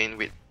in again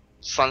with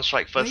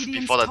Sunstrike first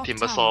before the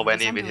Timbersaw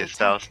went in with his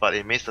spells, but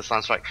he missed the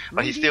Sunstrike.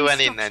 But he still went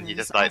in and he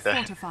just died there.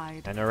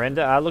 And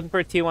Orenda are looking for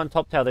a tier 1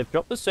 top tower. They've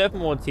dropped the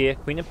Serpent Wards here.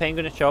 Queen of Pain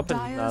going to show up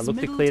and look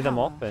to clear them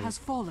off and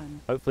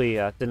hopefully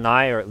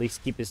deny or at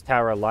least keep this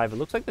tower alive. It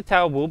looks like the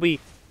tower will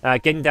be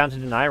getting down to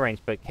deny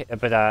range, but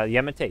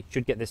Yamate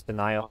should get this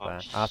deny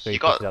off after he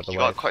puts it out the way. He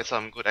got quite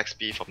some good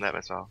XP from that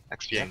as well.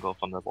 XP and gold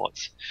from the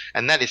boards.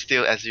 And that is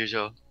still as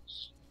usual.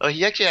 Oh,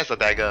 he actually has a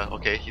dagger.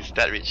 Okay, he's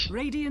that rich.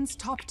 Radiant's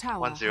top tower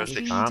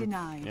 106.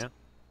 denied. Yeah.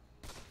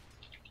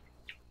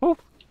 Whew.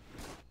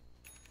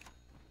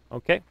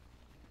 Okay.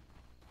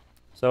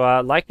 So,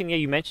 Lycan, yeah,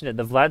 you mentioned it.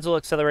 The Vlads will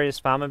accelerate his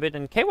farm a bit,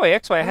 and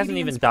KYXY hasn't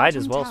even died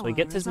as well, so he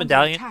gets his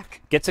medallion,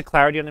 gets a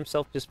clarity on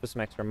himself just for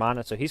some extra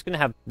mana, so he's going to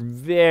have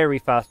very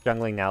fast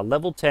jungling now.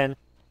 Level 10,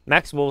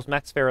 max wolves,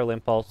 max feral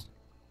impulse.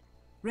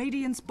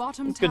 Radiant's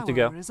bottom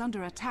tower is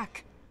under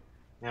attack.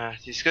 Yeah,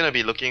 he's going to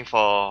be looking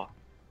for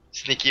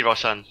sneaky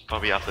Roshan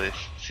probably after this,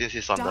 since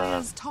he's on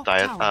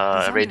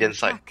the Radiant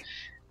side.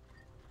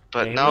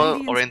 But now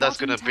Orenda's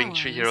gonna bring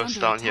 3 heroes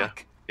down here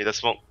with a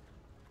smoke.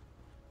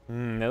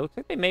 It looks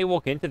like they may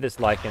walk into this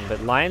Lycan, but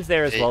Lion's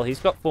there as well.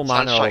 He's got full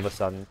mana all of a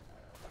sudden.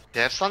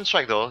 They have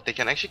Sunstrike though. They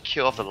can actually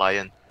kill off the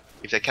Lion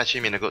if they catch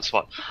him in a good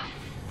spot.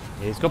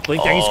 He's got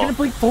Blink down. He's going to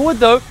blink forward,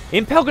 though.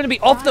 Impale going to be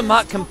off the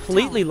mark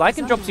completely.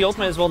 Lycan drops the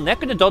ultimate as well. Neck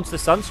going to dodge the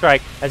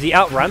Sunstrike as he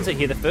outruns it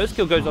here. The first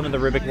kill goes on to the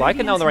Rubik.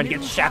 Lycan now on the run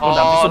gets shackled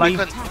up. This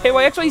will be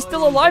KYX. He's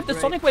still alive. The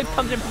Sonic Wave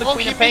comes in for the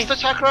Queen of Pain. The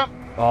chakra.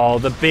 Oh,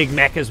 the big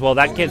mech as well.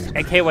 That gives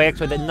KYX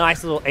with a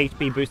nice little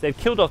HP boost. They've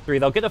killed off 3.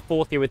 They'll get a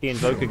 4th here with the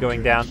Invoker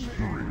going down.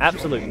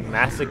 Absolute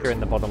massacre in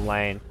the bottom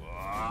lane.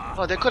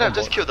 Oh, they could have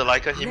just killed the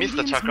Lycan. He missed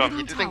the chakram.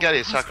 He didn't get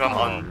his chakram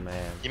on.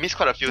 Man. He missed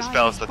quite a few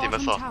spells, the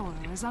Timbersaw.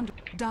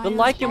 The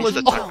Lycan was...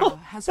 Oh,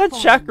 that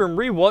chakram,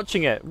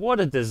 rewatching it. What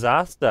a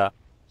disaster.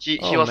 He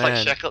was like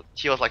shackled.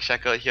 He was like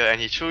shackled here,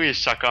 and he threw his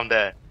chakram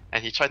there,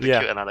 and he tried to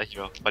kill another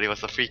hero, but it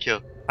was a free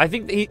kill. I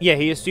think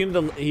he assumed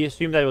that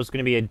it was going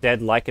to be a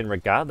dead Lycan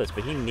regardless,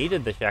 but he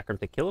needed the chakram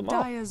to kill him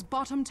off. Dire's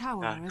bottom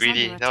tower is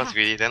greedy. under That was attack.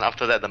 greedy. Then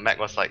after that, the mech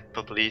was like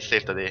totally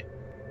saved the day.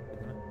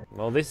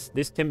 Well, this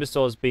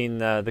Timbersaw has been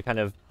the kind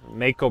of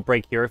make or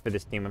break hero for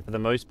this team, and for the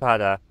most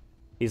part,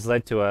 he's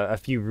led to a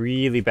few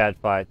really bad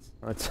fights.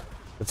 Let's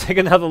take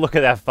another look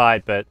at that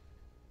fight, but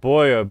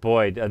boy, oh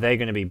boy, are they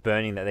going to be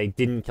burning that they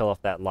didn't kill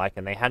off that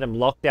Lycan. They had him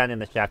locked down in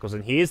the shackles,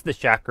 and here's the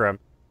chakram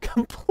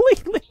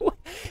completely...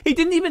 He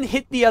didn't even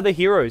hit the other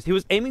heroes. He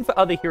was aiming for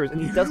other heroes,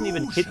 and he doesn't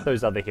even hit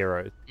those other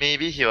heroes.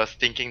 Maybe he was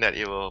thinking that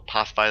it will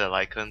pass by the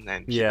Lycan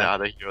and hit the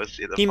other heroes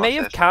in the He may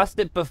have cast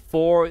it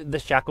before the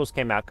shackles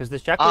came out, because the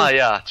shackles... Ah,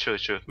 yeah, true.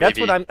 That's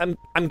maybe. what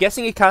I'm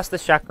guessing he cast the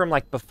chakram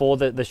like before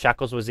the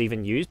shackles was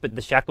even used, but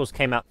the shackles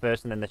came out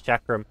first, and then the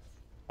chakram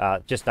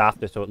just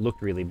after, so it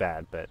looked really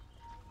bad, but...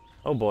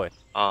 Oh boy.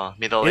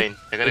 Middle lane.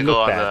 They're gonna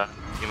go on the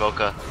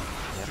Invoker.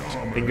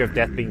 Finger of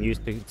Death being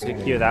used to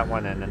secure that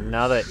one, and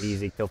another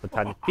easy kill for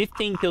Titan.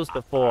 15 kills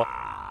to 4.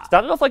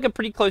 Started off like a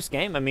pretty close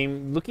game. I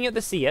mean, looking at the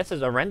CSs,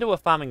 Orenda were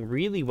farming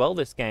really well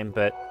this game,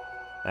 but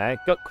it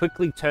got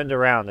quickly turned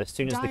around as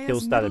soon as the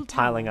kills started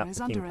piling up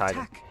for Team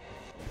Titan.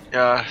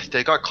 Yeah,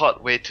 they got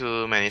caught way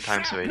too many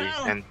times already,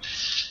 and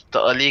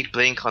the early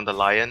blink on the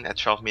Lion at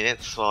 12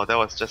 minutes, well, that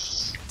was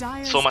just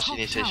so much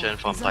initiation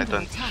from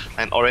Titan.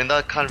 And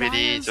Orenda can't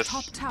really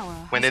just...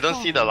 When they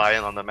don't see the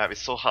Lion on the map,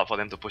 it's so hard for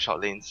them to push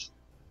out lanes.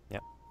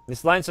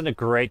 This line's done a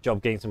great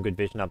job getting some good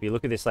vision up. You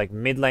look at this like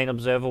mid lane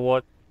observer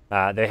ward.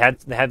 They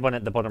had one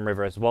at the bottom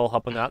river as well,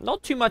 hopping out.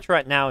 Not too much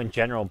right now in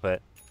general,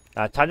 but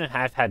Titan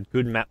have had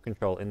good map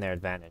control in their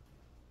advantage.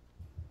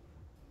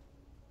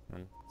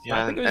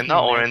 And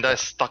now Orenda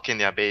is stuck in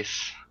their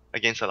base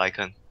against a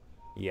Lycan.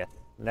 Yeah,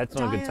 that's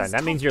not a good sign.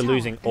 That means you're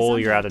losing all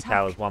your outer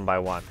towers one by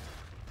one.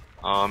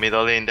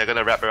 Middle lane, they're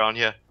gonna wrap around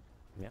here.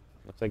 Yeah,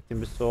 looks like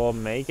Timbersaw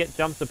may get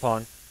jumped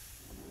upon.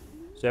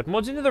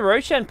 Serpentward's into the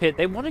Roshan pit.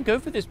 They want to go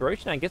for this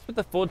Roshan. I guess with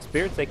the Forward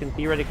Spirits, they can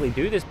theoretically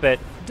do this, but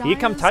here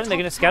come Titan. They're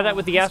going to scout out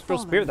with the Astral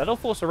Spirit. That'll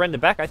force Orenda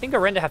back. I think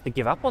Orenda have to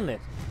give up on this.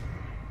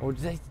 Or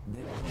do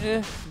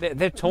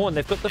they're torn.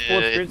 They've got the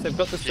Forward Spirits. They've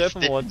got the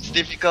Serpentward. It's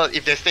difficult.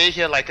 If they stay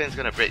here, Lycan is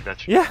going to break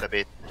the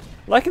bait.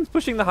 Lycan's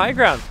pushing the high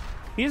ground.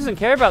 He doesn't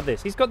care about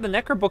this. He's got the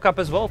Necro book up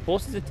as well.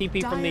 Forces a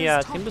TP from the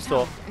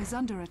Timbersaw.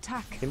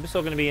 Timbersaw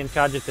going to be in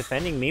charge of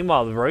defending.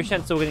 Meanwhile, the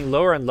Roshan's still getting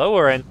lower and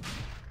lower, and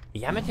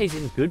Yamate's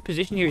in good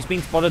position here. He's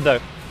being spotted though.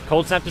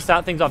 Cold Snap to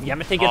start things off.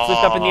 Yamate gets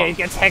lifted up in the air. He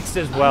gets hexed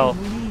as well.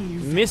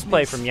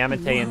 Misplay from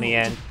Yamate in the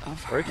end.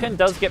 Roshan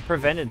does get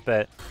prevented,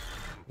 but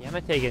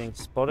Yamate getting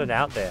spotted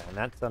out there, and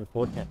that's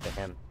unfortunate for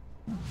him.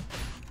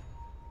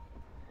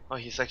 Oh,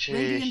 he's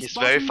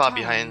very far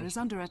behind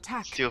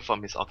still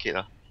from his Orchid.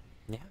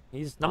 Yeah,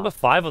 he's number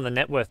 5 on the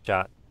net worth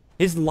chart.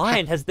 His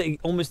Lion has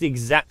almost the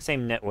exact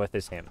same net worth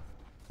as him.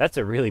 That's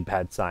a really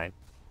bad sign.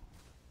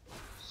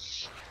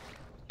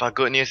 But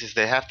good news is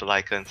they have the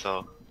Lycan,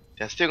 so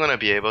they're still going to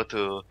be able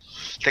to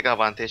take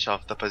advantage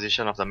of the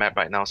position of the map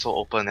right now, so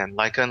open, and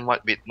Lycan,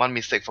 with one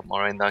mistake from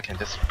Orenda, can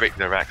just break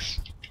the racks.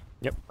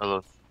 Yep.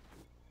 Alone.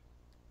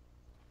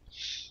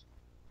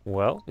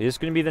 Well, it is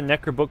going to be the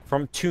Necro book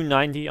from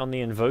 290 on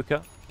the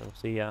Invoker. We'll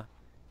see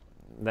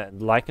that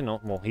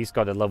Lycan, well, he's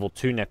got a level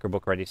 2 Necro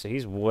book ready, so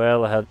he's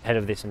well ahead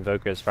of this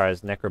Invoker as far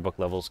as Necro book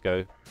levels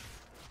go.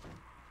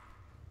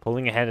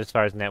 Pulling ahead as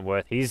far as net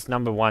worth. He's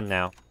number 1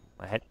 now.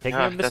 Taking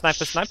over the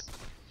sniper.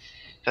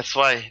 That's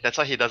why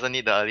he doesn't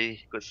need the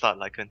early good start,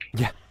 Lycan.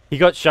 Yeah, he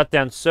got shut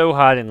down so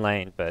hard in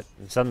lane, but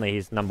suddenly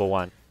he's number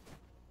 1.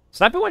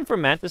 Sniper went for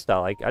Manta style.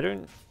 Like I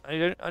don't.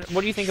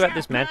 What do you think about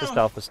this Manta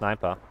style for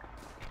Sniper?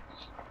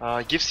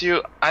 Gives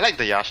you. I like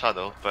the Yasha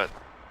though, but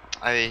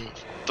I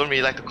don't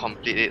really like to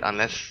complete it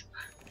unless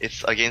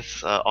it's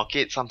against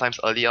Orchid sometimes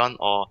early on,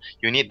 or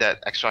you need that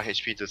extra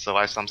HP to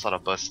survive some sort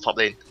of burst. Top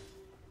lane.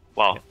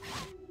 Wow. Yeah.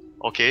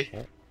 Okay.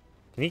 Yeah.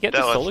 Can he get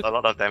that the was a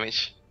lot of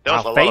damage. That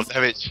was a lot of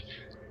damage.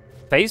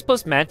 Phase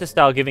plus Manta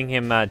style giving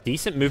him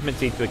decent movement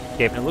speed to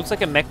escape, and it looks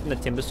like a mech from the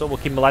Timbersaw will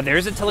keep him alive. There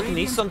is a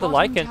telekinesis onto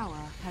Lycan.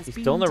 He's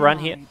still on the run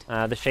here.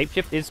 The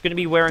shapeshift is going to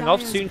be wearing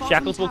off soon.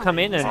 Shackles will come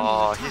in and...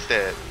 Oh, he's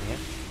dead. Yeah.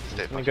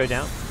 He's going to go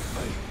down.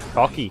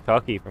 Cocky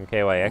from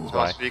KYXY. That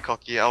was really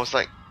cocky. I was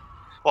like,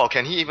 wow,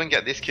 can he even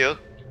get this kill?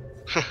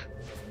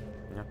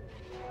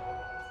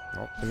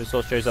 Well,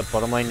 Timbersaw shows up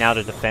bottom lane now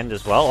to defend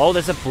as well. Oh,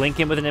 there's a blink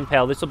in with an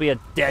impale. This will be a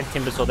dead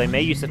Timbersaw. They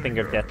may use the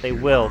Finger of Death. They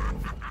will.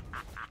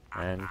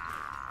 And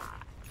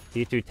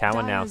Tier 2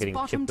 tower now Dire's getting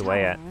bottom chipped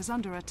away at. tower is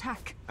under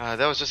attack.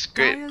 That was just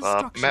great Dire's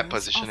map structures are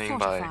positioning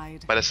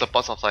fortified. by the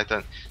supports of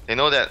Titan. They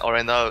know that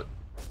Orenda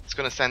is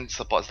gonna send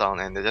supports down,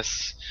 and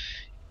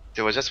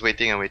they were just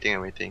waiting and waiting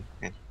and waiting.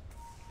 And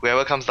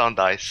whoever comes down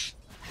dies.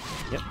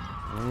 Yep.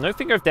 No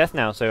Finger of Death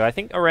now, so I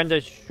think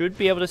Orenda should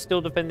be able to still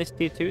defend this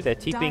tier 2. They're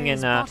TPing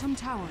in,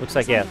 looks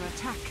like, yeah,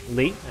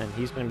 Lee, and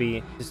he's going to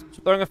be just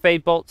throwing a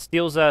Fade Bolt,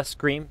 steals a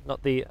Scream.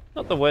 Not the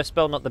worst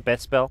spell, not the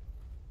best spell.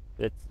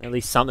 But it's at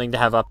least something to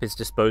have up his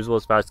disposal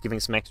as far as giving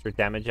some extra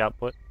damage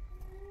output.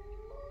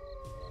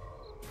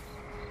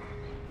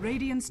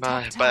 Radiant's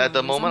But at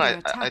the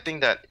moment, I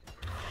think that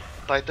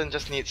Titan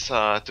just needs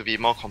to be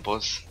more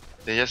composed.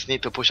 They just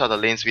need to push out the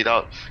lanes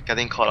without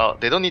getting caught out.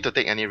 They don't need to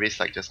take any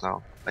risks like just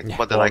now, like Yeah,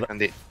 what the well, Lycan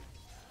did.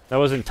 That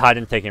wasn't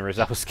Titan taking risks,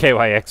 that was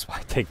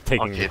KYXY taking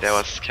Okay, risks. that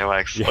was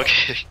KYX. Yeah.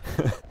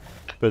 Okay.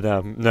 But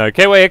no,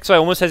 KYXY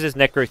almost has his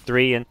Necro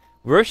 3, and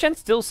Roshan's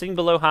still sitting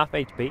below half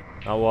HP.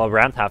 Oh, well,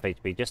 around half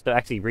HP, just to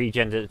actually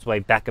regen its way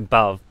back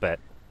above,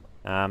 but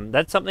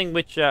that's something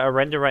which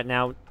Orenda right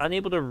now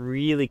unable to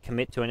really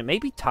commit to, and it may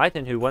be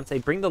Titan who, once they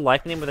bring the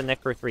Lycan in with a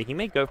Necro 3, he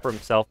may go for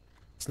himself.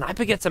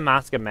 Sniper gets a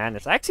Mask of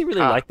Madness. I actually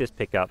really like this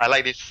pickup. I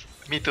like this.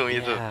 Me too, me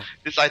too.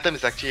 This item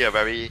is actually a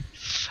very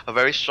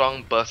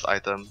strong burst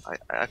item.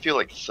 I feel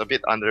like it's a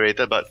bit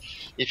underrated, but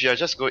if you're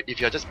just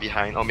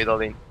behind or middle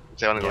lane, if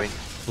they wanna go in.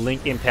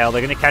 Blink Impale.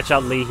 They're going to catch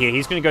out Lee here.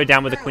 He's going to go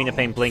down with the Queen of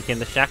Pain Blink in.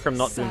 The Chakram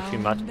not doing too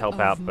much to help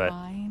out, but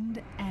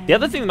the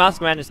other thing the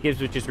Mask of Madness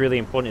gives, which is really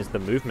important, is the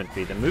movement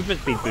speed. The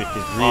movement speed boost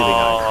is really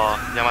nice.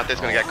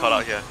 Yamate's gonna get caught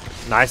out here.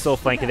 Nice little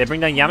flanker. They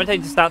bring down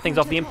Yamate to start things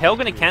off. The Impale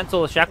going to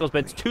cancel the Shackles, but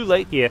it's too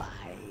late here.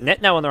 Net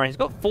now on the run. He's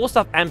got Force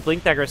Up and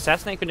Blink Dagger.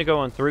 Assassinate going to go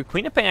on through.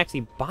 Queen of Pain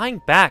actually buying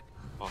back,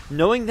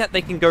 knowing that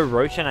they can go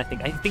Roshan. I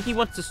think he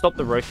wants to stop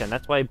the Roshan.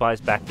 That's why he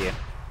buys back here.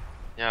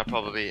 Yeah,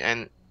 probably.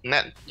 And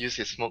Net used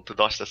his smoke to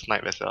dodge the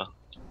snipe as well.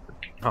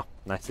 Oh,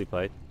 nicely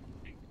played.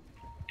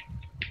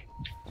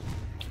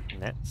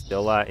 Net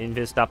still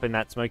invised up in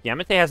that smoke.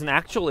 Yamate has an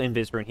actual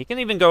invis rune. He can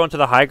even go onto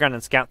the high ground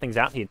and scout things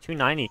out here.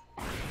 290.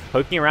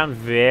 Poking around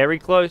very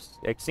close.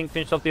 X-Sync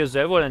finished off the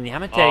Observer, and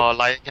Yamate... Oh,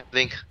 Lion can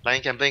blink.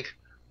 Lion can blink.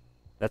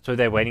 That's what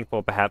they're waiting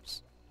for,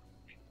 perhaps.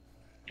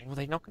 Oh,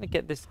 they're not going to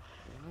get this...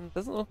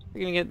 Doesn't look like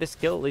they're going to get this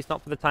kill, at least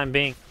not for the time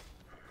being.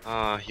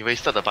 He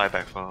wasted the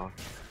buyback for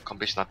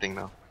accomplish nothing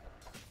now.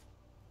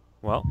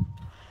 Well...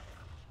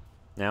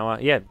 Now,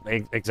 yeah,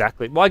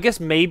 exactly. Well, I guess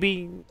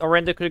maybe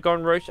Orenda could have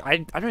gone Roche. I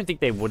don't think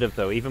they would have,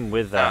 though, even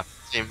with...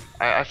 Same.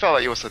 I felt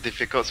like it was a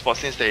difficult spot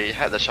since they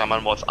had the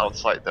Shaman wards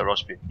outside the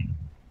Roche pit.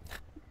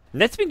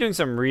 Net's been doing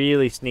some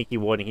really sneaky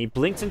warding. He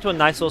blinks into a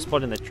nice little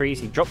spot in the trees.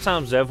 He drops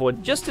an Observer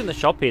ward just in the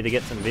shop here to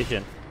get some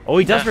vision. Oh,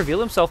 he does reveal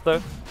himself,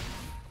 though.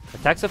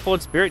 Attacks a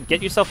Forward Spirit.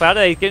 Get yourself out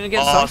of there. He's going to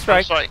get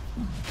Sunstrike.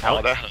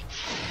 Oh, that...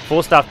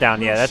 4 staff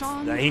down, yeah,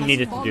 he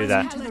needed to do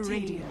that.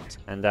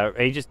 And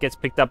he just gets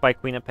picked up by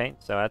Queen of Pain,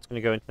 so that's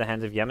going to go into the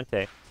hands of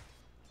Yamate.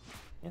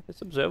 Yeah,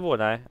 this Observer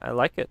Ward, I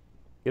like it.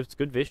 Gives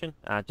good vision,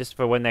 just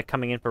for when they're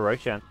coming in for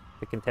Roshan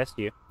to contest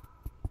you.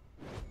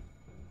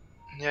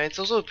 Yeah, it's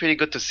also pretty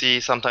good to see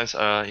sometimes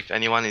if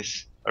anyone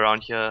is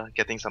around here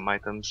getting some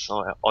items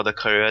or the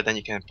courier, then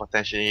you can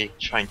potentially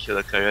try and kill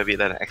the courier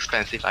with an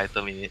expensive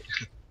item in it.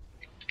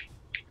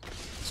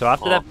 So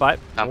after that fight...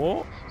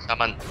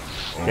 Shaman.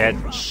 Dead.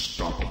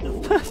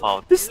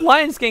 Wow. This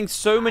Lion's getting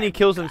so many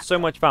kills and so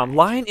much farm.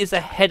 Lion is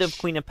ahead of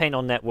Queen of Pain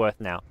on net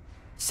worth now.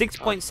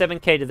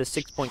 6.7k to the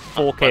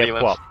 6.4k of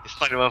Quap. It's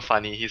not even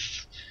funny.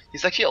 He's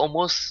actually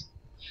almost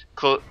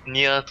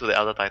near to the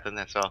Elder Titan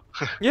as well.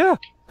 Yeah.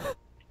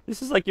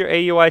 This is like your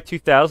AUI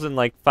 2000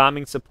 like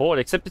farming support,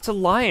 except it's a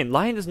Lion.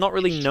 Lion is not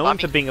really known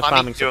for being a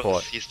farming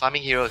support. He's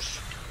farming heroes.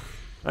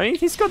 I mean,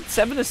 he's got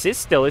 7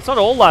 assists still. It's not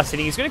all last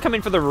inning. He's going to come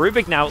in for the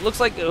Rubik now. It looks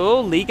like,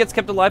 oh, Lee gets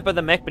kept alive by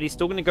the mech, but he's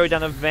still going to go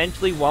down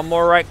eventually. One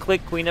more right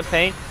click, Queen of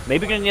Pain.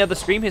 Maybe going to near the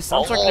Scream. His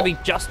Sunstrike going to be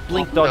just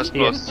blink dodged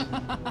here.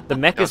 The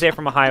mech is there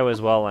from Ohio as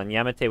well, and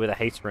Yamate with a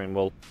haste rune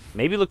will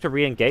maybe look to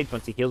re-engage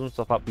once he heals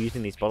himself up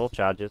using these bottle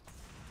charges.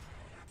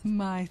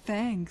 My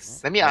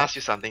thanks. Let me ask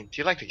you something.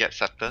 Do you like to get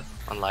Scepter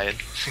on Lion?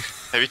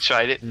 Have you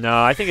tried it?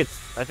 No, I think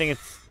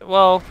it's,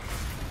 well,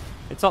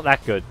 it's not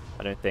that good.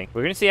 I don't think.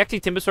 We're going to see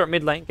actually Timbersaw at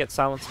mid lane get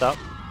silenced up.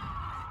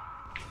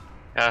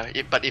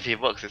 But if it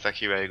works, it's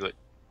actually very good.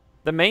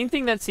 The main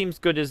thing that seems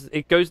good is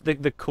it goes the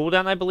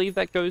cooldown, I believe,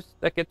 that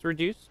gets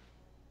reduced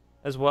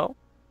as well.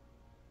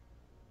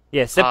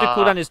 Yeah, Scepter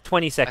cooldown is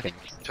 20 seconds.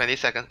 20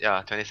 seconds?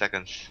 Yeah, 20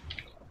 seconds.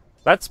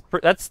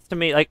 That's to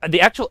me, like,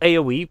 the actual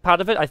AoE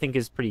part of it I think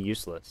is pretty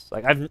useless.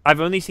 Like, I've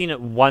only seen it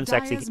once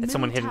actually,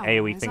 someone hit an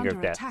AoE Finger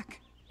of Death.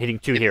 Hitting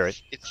 2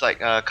 heroes. It's like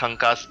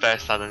Kanka's Bear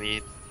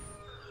suddenly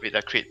with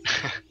a crit.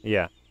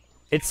 Yeah.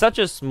 It's such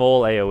a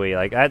small AoE.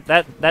 Like,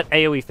 that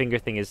AoE finger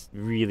thing is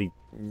really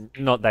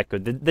not that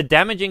good. The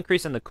damage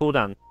increase and the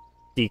cooldown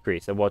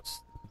decrease are what's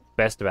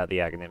best about the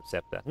Aghanim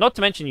Scepter. Not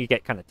to mention you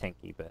get kind of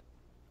tanky, but...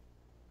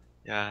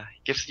 Yeah,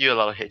 it gives you a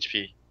lot of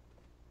HP.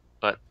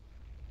 But...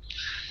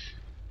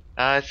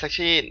 it's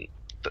actually...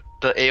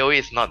 the AoE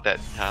is not that,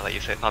 like you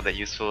said, not that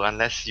useful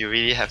unless you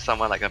really have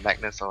someone like a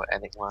Magnus or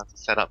Enigma to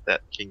set up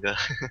that finger.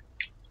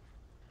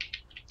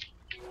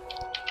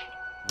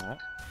 Alright.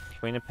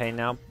 Queen of Pain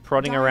now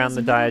prodding Dire's around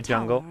the middle Dire tower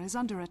jungle. is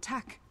under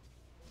attack.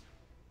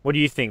 What do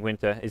you think,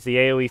 Winter? Is the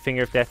AoE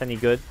Finger of Death any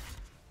good?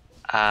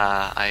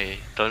 I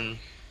don't.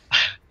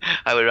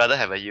 I would rather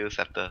have a Yu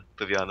Scepter,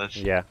 to be honest.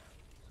 Yeah.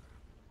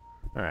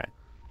 Alright.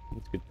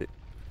 That's good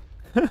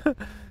to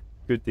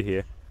good to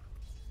hear.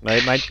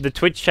 The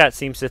Twitch chat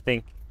seems to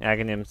think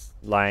Aghanim's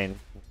line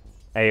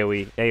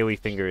AoE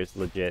Finger is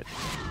legit.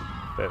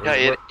 But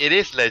Yeah, it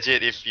is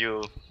legit if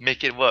you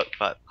make it work,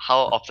 but how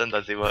often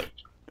does it work?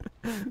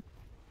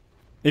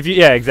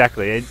 yeah,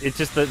 exactly. It's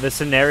just the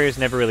scenarios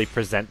never really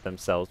present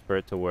themselves for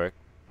it to work.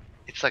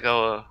 It's like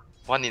a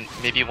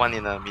maybe one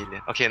in a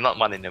million. Okay, not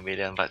one in a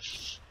million, but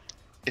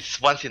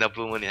it's once in a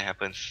blue moon it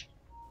happens.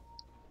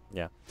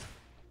 Yeah.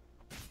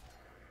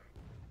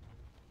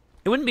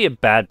 It wouldn't be a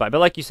bad buy, but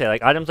like you say,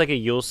 like items like a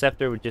Yule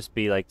Scepter would just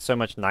be like so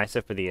much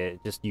nicer for the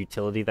just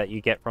utility that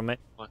you get from it.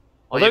 Or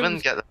Although even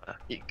get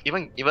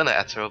even an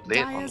Ethereal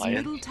Blade on Dire's Lion.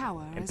 middle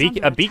tower A is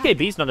under BKB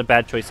attack. is not a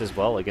bad choice as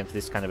well against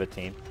this kind of a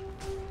team.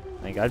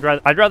 Like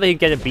I'd rather he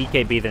get a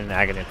BKB than an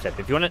Aghanim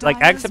Scepter. If you want to, like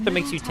Ag Dire's Scepter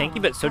makes you middle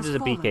tanky, but so tower does a has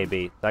fallen.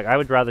 BKB. Like I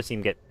would rather see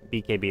him get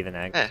BKB than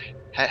Ag.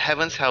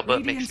 Heaven's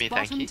Halberd makes Radiant's me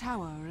bottom tanky.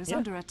 tower is Yeah.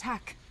 under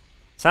attack.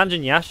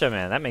 Sanjin Yasha,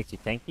 man, that makes you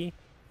tanky.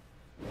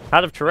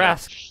 Heart of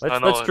Tarask. Yeah.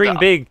 Let's dream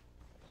big.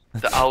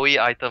 The AoE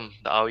item,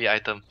 the AoE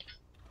item.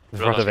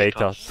 The Rod of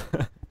Atos.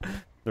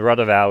 The Rod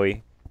of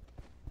Aoi.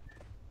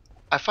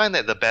 I find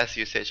that the best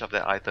usage of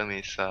that item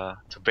is to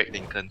break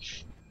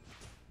Lincolns.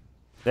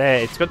 Yeah,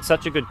 it's got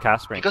such a good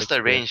cast range. Because it's the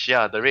good. range,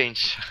 yeah, the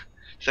range.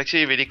 It's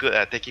actually really good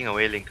at taking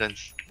away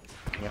Lincolns.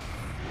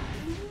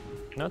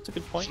 No, it's a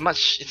good point.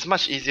 It's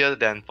much easier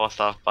than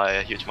 4-star by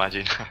a huge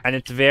margin. And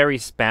it's very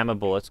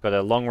spammable. It's got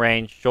a long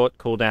range, short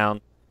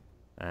cooldown,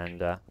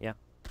 and yeah.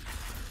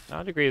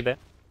 I'd agree with that.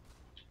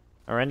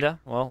 Orenda,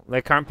 well,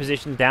 their current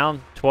position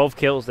down 12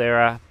 kills.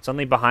 They're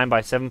suddenly behind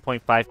by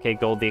 7.5k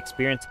gold. The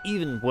experience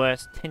even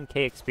worse, 10k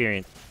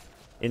experience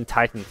in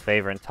Titan's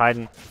favor. And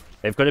Titan,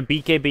 they've got a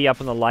BKB up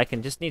on the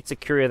Lycan, just needs to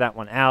courier that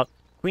one out.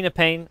 Queen of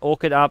Pain,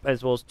 Orchid up,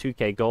 as well as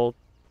 2k gold.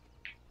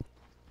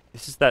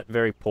 This is that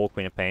very poor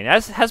Queen of Pain.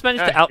 Has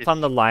managed to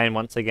outfarm the Lion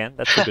once again.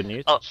 That's the good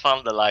news.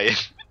 Outfarm the Lion.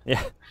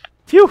 Yeah.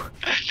 Phew!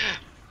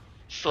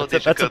 So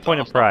That's a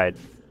point of pride.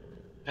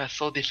 Yeah,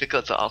 so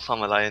difficult to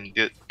outfarm a Lion,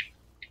 dude.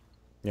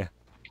 Yeah.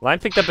 Lion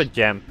picked up a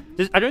gem.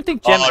 I don't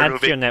think gem adds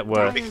to your Rubik. net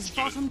worth. Dire's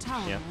bottom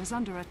tower Yeah. is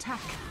under attack.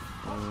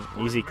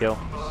 Easy kill.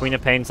 Queen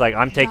of Pain's like,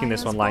 I'm taking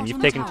this Dire's one, Lion. You've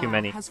bottom taken too tower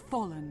many. has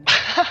fallen.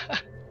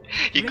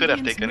 He could have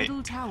Radiant's taken it.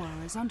 middle tower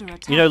is under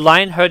attack. You know,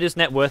 Lion hurt his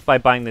net worth by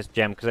buying this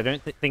gem, because I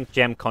don't think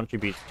gem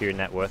contributes to your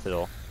net worth at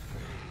all.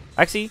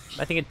 Actually,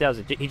 I think it does.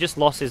 He just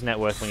lost his net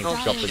worth when he No,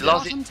 dropped the he gem.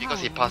 lost it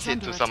because he passed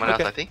it to someone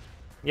else, I think.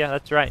 Yeah,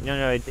 that's right.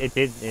 No, it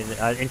did.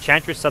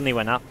 Enchantress suddenly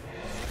went up.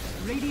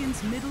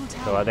 Radiant's middle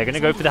tower So they're going to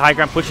is go under for the high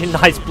ground, push in,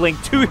 nice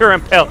blink, 2 Hero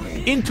Impel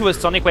into a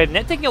Sonic Wave.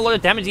 Net taking a lot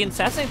of damage, the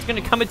Assassin's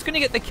going to come, it's going to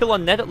get the kill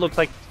on Net, it looks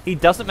like. He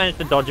doesn't manage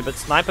to dodge it, but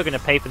Sniper going to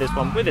pay for this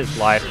one with his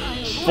life.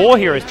 4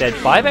 heroes dead,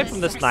 buyback from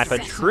the Sniper,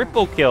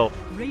 triple kill,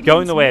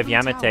 going the way of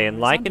Yamate, and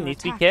Lycan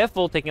needs to be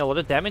careful, taking a lot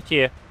of damage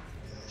here.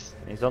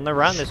 He's on the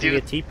run, there's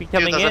going to be a TP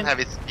coming doesn't in. have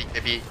its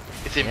BKB.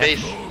 It's in Yeah. base.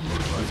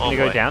 He's Oh going to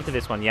go boy. down to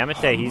this one.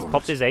 Yamate, he's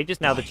popped his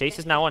Aegis now. The chase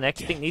is now on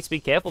X. I think needs to be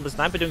careful. The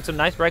Sniper doing some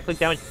nice right-click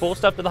damage.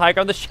 Forced up to the high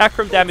ground. The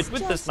Chakram damage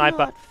with the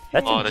Sniper.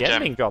 That's Oh, a the gem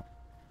gem. being dropped.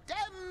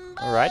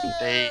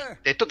 Alrighty.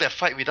 They took that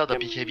fight without the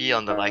BKB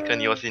on the Lycan.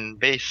 He was in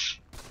base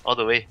all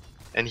the way.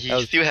 And he That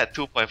was- still had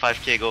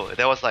 2.5k gold.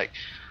 There was like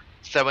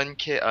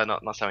 7k,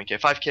 not 7k,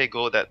 5k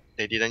gold that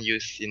they didn't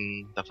use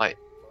in the fight.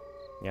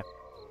 Yeah.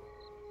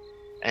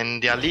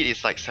 And their lead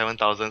is like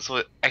 7,000,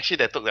 so actually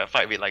they took that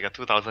fight with like a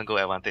 2,000 gold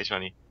advantage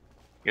only.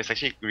 It was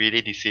actually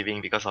really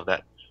deceiving because of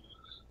that.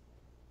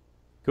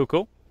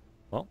 Cool.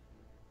 Well,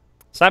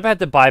 Sniper had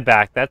to buy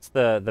back. That's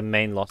the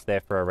main loss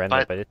there for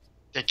Orenda, but it's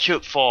They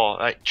killed 4,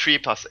 like 3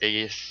 plus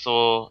Aegis,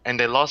 so, and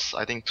they lost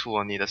I think 2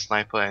 only, the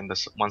Sniper and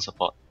the one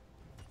support.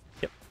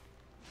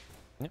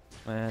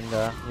 and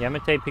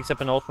Yamate picks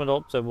up an ultimate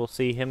ult, so we'll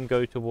see him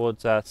go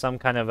towards some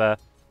kind of a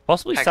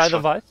possibly Hex side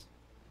one. device.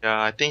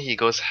 Yeah, I think he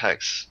goes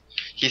Hex.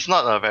 He's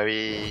not a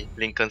very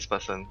Lincoln's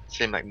person,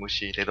 same like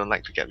Mushi, they don't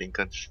like to get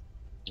Lincolns.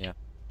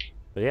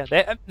 But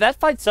yeah, that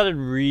fight started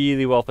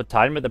really well for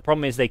Titan, but the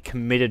problem is they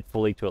committed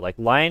fully to it. Like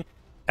Lion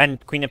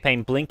and Queen of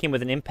Pain blinking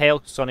with an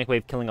Impale, Sonic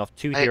Wave killing off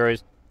 2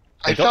 heroes.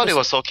 I They got felt this- it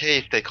was okay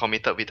if they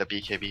committed with the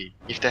BKB.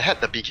 If they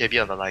had the BKB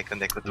on the Lycan,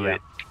 they could do Yeah.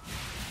 it.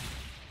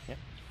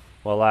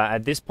 Well,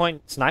 at this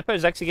point, Sniper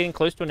is actually getting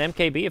close to an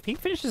MKB. If he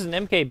finishes an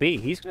MKB,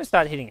 he's going to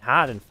start hitting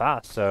hard and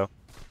fast. So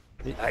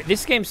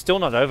this game's still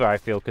not over, I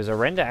feel, because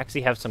Orenda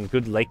actually have some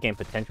good late game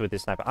potential with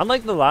this Sniper.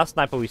 Unlike the last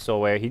Sniper we saw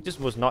where he just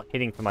was not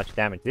hitting for much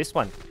damage. This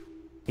one,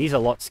 he's a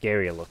lot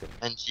scarier looking.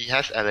 And he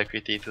has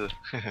Alacrity too.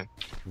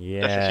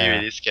 Yeah, That's actually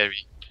really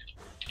scary.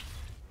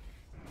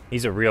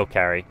 he's a real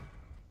carry.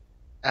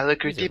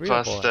 Alacrity real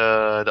plus boy.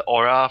 the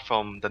aura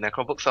from the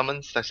Necrobook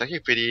summons, that's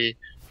actually pretty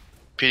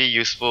pretty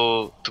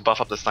useful to buff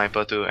up the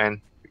sniper too.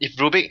 And if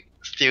Rubik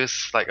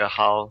steals like a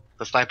Howl,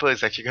 the sniper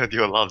is actually gonna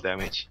do a lot of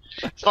damage.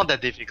 It's not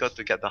that difficult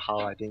to get the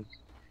Howl, I think.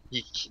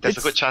 There's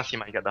a good chance he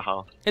might get the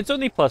Howl. It's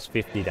only plus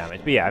 50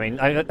 damage, but yeah, I mean,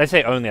 I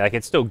say only, like,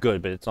 it's still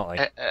good, but it's not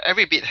like...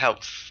 Every bit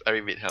helps.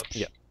 Every bit helps.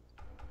 Yeah.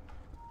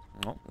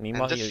 Oh,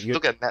 meanwhile, and just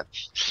look at Ned.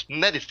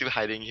 Ned is still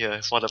hiding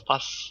here. For the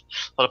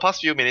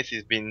past few minutes,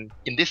 he's been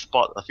in this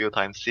spot a few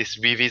times. He's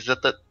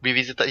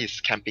revisited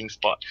his camping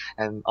spot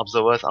and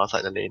observers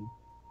outside the lane.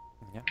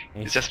 Yeah,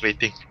 he's just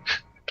waiting.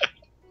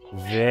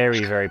 Very,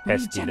 very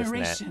pesky,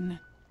 this Ned.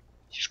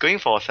 He's going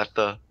for a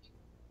scepter.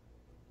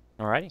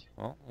 Alrighty,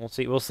 well,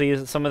 we'll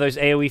see some of those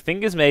AoE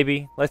fingers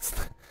maybe. Let's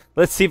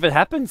see if it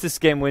happens this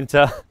game,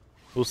 Winter.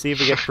 We'll see if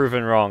we get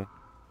proven wrong.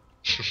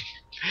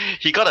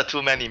 He got a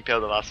 2-man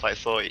impale the last fight,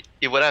 so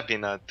it would have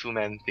been a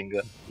 2-man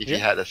finger if he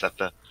had the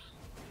scepter.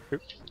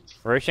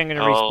 Roshan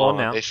gonna respawn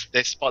now.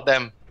 They spot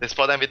them. They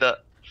spot them with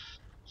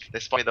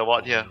the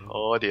ward here.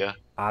 Oh dear.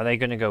 Are they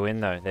gonna go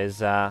in though? There's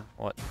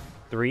what,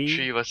 4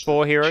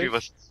 heroes? 3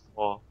 versus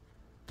 4.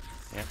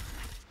 Yeah.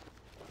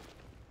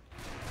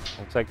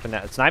 Looks like for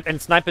now,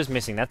 Sniper's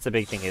missing. That's the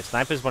big thing here.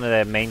 Sniper's one of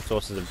their main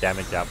sources of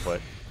damage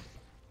output.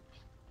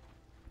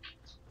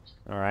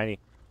 Alrighty.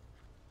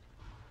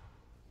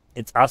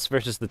 It's us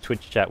versus the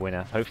Twitch chat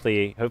winner.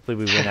 Hopefully we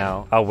win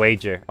our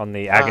wager on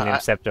the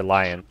Aghanim Scepter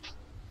Lion.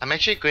 I'm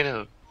actually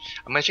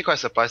quite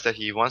surprised that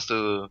he wants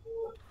to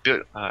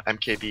build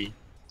MKB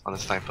on the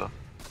sniper.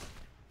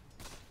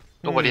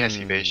 Nobody has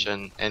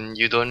evasion, and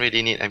you don't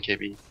really need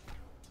MKB.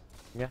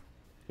 Yeah,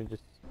 you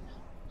just.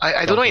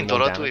 I don't know in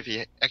Dota 2 if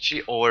he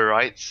actually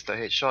overrides the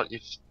headshot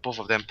if both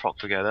of them proc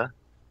together.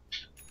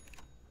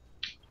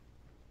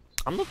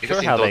 I'm not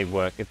sure how they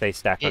work, if they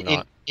stack or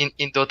not.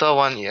 In Dota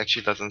 1, it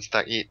actually doesn't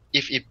stack.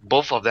 If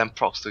both of them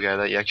procs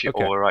together, it actually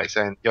overrides,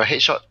 and your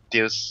headshot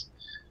deals.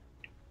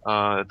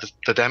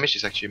 The damage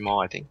is actually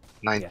more, I think.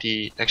 90.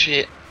 Yeah.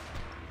 Actually,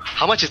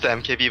 how much is the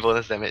MKB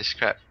bonus damage?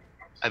 Crap,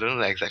 I don't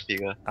know the exact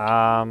figure.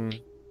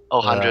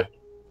 100.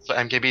 So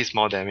MKB is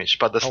more damage,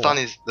 but the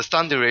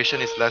stun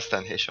duration is less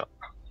than headshot.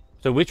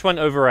 So which one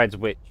overrides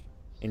which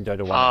in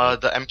Dota 1?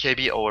 The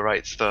MKB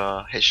overrides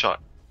the headshot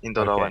in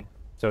Dota 1.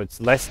 So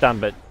it's less stun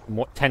but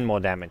 10 more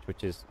damage,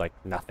 which is like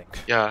nothing.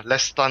 Yeah,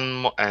 less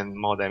stun and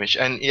more damage.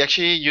 And it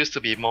actually used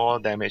to be more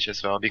damage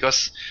as well,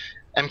 because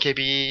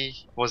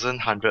MKB wasn't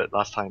 100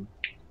 last time.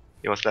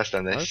 It was less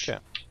than this. Okay.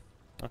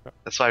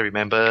 That's why I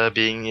remember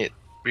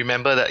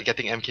that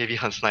getting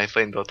MKB on Sniper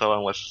in Dota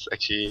 1 was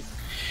actually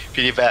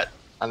pretty bad,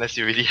 unless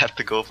you really have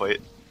to go for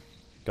it.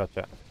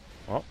 Gotcha.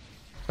 Well,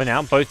 for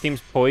now, both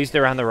teams poised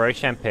around the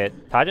Roshan pit.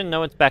 Titan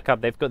know it's back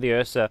up. They've got the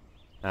Ursa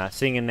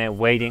sitting in there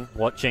waiting,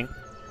 watching,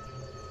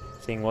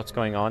 seeing what's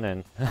going on,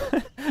 and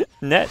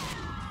Net,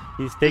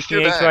 he's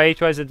taking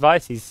HY's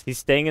advice. He's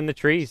staying in the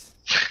trees.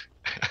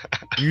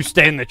 You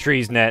stay in the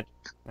trees, Net.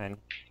 And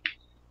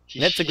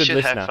Net's a good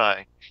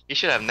listener. He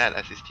should have Net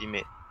as his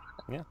teammate.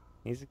 Yeah,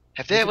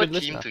 Have they ever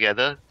teamed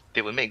together?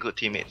 They would make good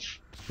teammates.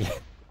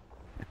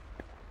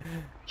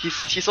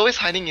 He's always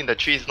hiding in the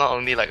trees, not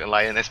only like a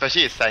lion,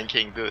 especially his Sand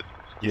King, dude.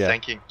 He's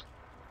Sand King.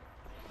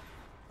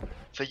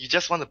 So you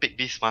just want to pick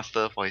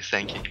Beastmaster for his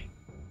Sand King.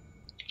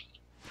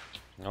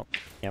 Nope.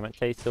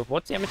 Yamate still.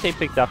 What's Yamate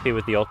picked up here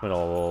with the ultimate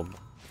orb?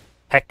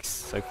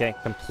 Hex. Okay,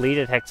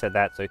 completed Hex at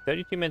that. So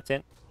 32 minutes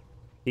in.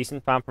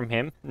 Decent farm from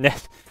him.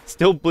 Net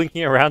still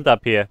blinking around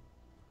up here.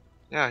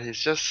 Yeah, he's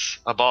just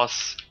a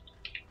boss.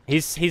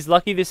 He's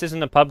lucky this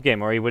isn't a pub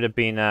game, or he would have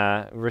been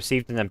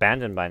received and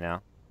abandoned by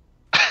now.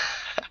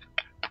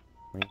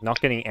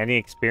 Not getting any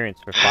experience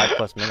for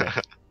 5+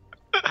 minutes.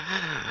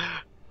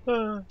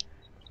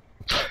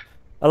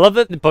 I love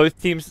that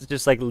both teams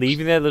just like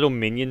leaving their little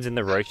minions in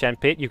the Roshan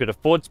pit. You've got a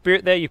Ford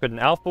Spirit there, you've got an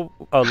Alpha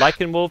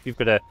Lycan Wolf, you've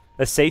got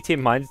a Satyr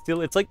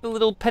Mindsteel. It's like the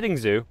little petting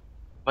zoo.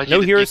 But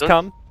no heroes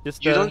come.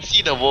 Just you don't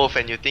see the wolf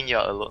and you think you're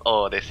alone.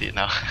 Oh, they see it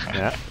now.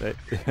 Yeah.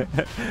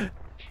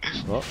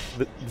 Well,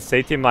 the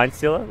Satyr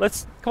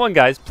Mindstealer. Come on,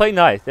 guys, play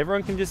nice.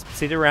 Everyone can just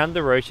sit around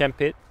the Roshan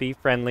pit, be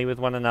friendly with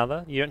one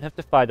another. You don't have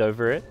to fight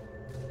over it.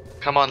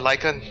 Come on,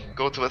 Lycan,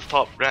 go towards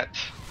top, Rat.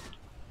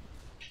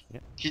 Yeah.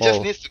 He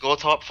just needs to go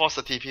top, force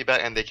the TP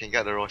back, and they can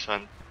get the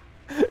Roshan.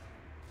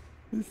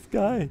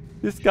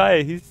 This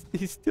guy,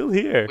 he's still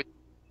here.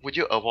 Would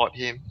you award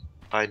him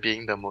by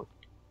being the most?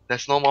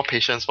 There's no more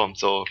patience from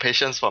Zo,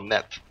 patience from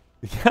Net.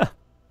 Yeah.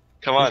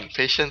 Come on,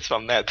 patience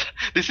from Net.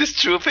 This is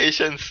true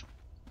patience.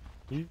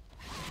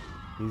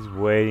 He's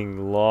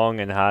waiting long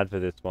and hard for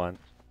this one.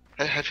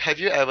 Have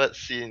you ever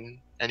seen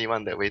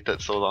anyone that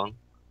waited so long?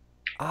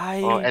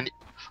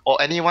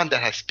 Or anyone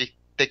that has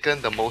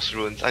taken the most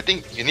runes? I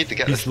think you need to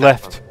get. He's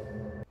left.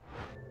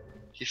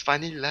 He's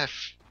finally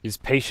left. His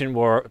patience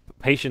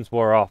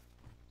wore off.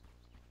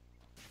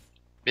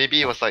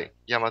 Maybe it was like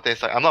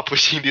Yamate's like, I'm not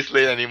pushing this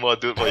lane anymore,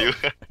 dude. For you.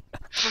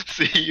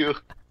 See you.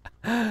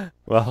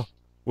 Well,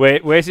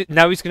 where's it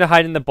now? He's gonna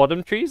hide in the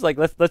bottom trees. Like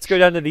let's go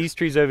down to these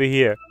trees over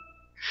here.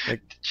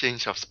 Like,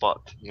 change of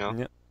spot, you know.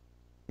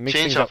 Yeah.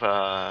 Change of.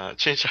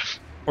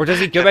 Or does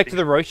he go back to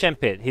the Roshan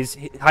pit? He's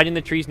hiding in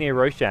the trees near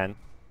Roshan.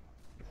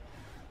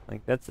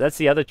 Like that's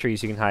the other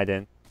trees you can hide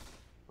in.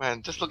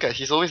 Man, just look at,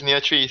 he's always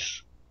near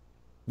trees.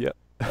 Yep.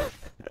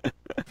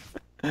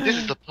 This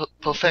is the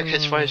perfect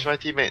H5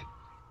 teammate.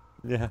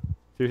 Yeah,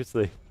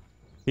 seriously.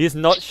 He has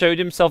not showed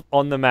himself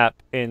on the map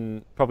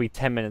in probably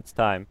 10 minutes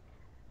time.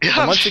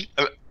 Yeah,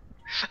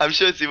 I'm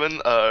sure it's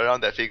even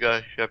around that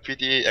figure. You're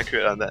pretty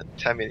accurate on that.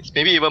 10 minutes.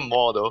 Maybe even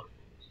more though.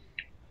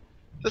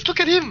 Just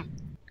look at him!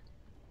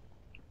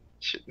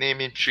 Should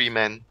name him Tree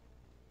Man.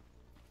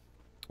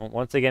 Well,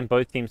 once again,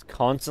 both teams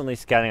constantly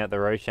scouting out the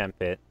Roshan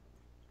pit.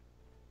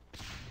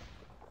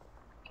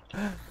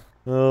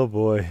 Oh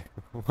boy.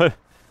 What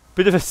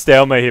bit of a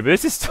stalemate here, but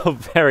this is still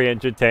very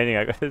entertaining,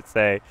 I gotta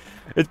say.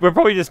 We're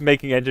probably just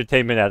making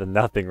entertainment out of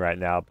nothing right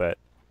now, but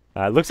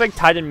looks like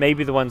Titan may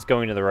be the ones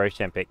going to the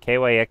Roshan pit.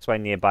 KYXY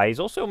nearby. He's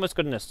also almost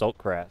got an Assault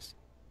Cuirass.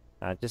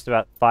 Just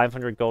about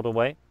 500 gold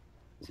away.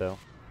 So,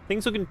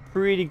 things looking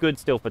pretty good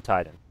still for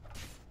Titan.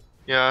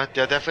 Yeah,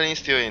 they're definitely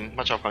still in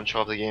much of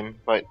control of the game,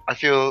 but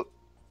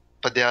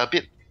but they are a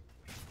bit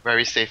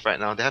very safe right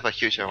now. They have a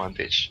huge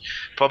advantage.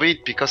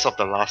 Probably because of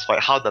the last fight,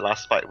 how the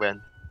last fight went.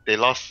 They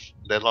lost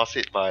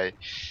it by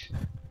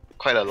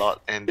quite a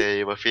lot, and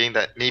they were feeling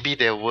that maybe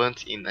they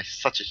weren't in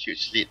such a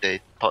huge lead they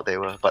thought they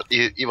were, but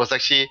it was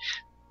actually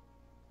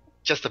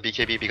just the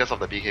BKB, because of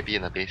the BKB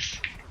in the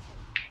base.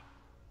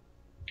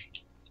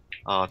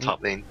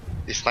 Top lane.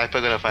 Is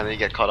Sniper gonna finally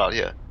get caught out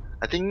here?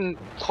 I think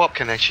Quap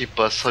can actually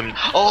burst him.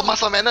 Oh,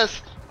 Muscle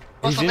Menace!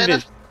 Muscle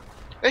Menace!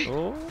 Hey!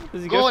 Oh,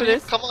 does he go go on for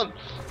this? Come on!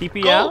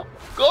 TP Go! out?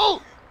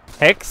 Go!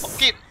 Hex?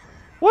 Okay.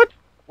 What?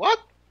 What?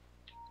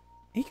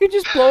 He could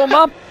just blow him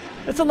up.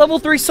 That's a level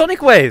 3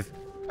 Sonic Wave.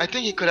 I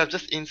think he could have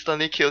just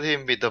instantly killed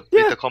him with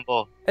the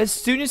combo. As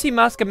soon as he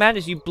Mask of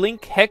Madness, you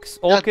blink, Hex,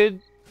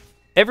 Orchid,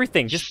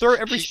 everything. Just throw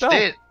every spell.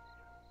 Dead.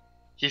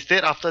 He's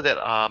dead after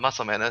that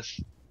Muscle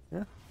Menace.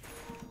 Yeah.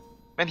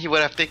 Man, he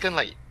would have taken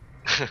like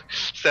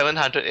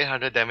 700,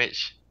 800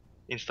 damage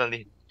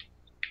instantly.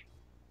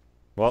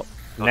 Well,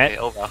 Okay,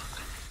 over.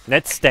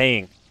 Net's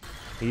staying.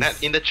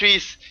 Net, in the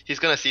trees, he's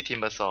gonna see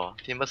Timbersaw.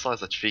 Timbersaw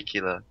is a tree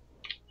killer.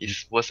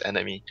 His worst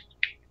enemy.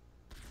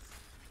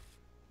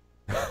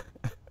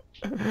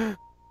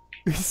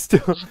 he's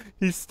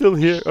still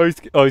here.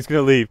 Oh, he's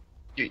gonna leave.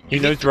 He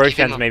knows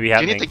Roshan's maybe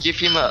happening. You need to give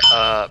him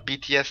a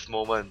BTS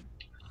moment.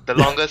 The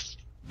longest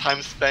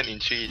time spent in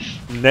trees.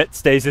 Net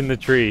stays in the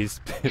trees.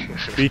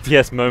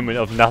 BTS moment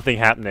of nothing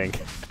happening.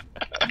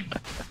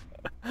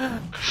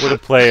 What a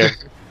player.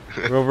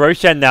 Well,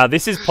 Roshan now.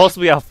 This is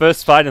possibly our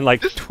first fight in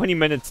like 20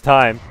 minutes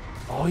time.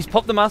 Oh, he's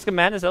popped the Mask of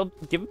Madness. That'll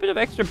give a bit of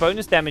extra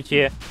bonus damage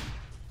here.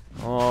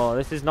 Oh,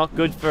 this is not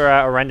good for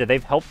Orenda.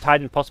 They've helped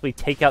Titan possibly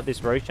take out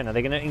this Roshan. Are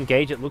they going to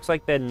engage? It looks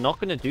like they're not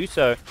going to do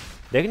so.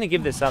 They're going to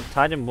give this up.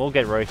 Titan will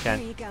get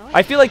Roshan.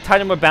 I feel like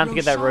Titan were bound to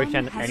get that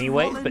Roshan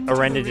anyway, but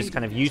Orenda just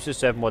kind of used the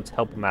servant ward to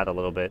help them out a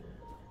little bit.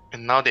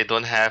 And now they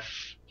don't have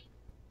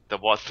the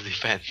wards to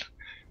defend.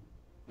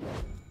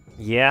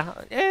 Yeah,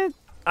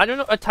 I don't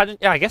know. Titan,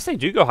 yeah, I guess they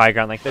do go high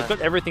ground. Like, they've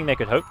got everything they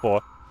could hope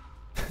for.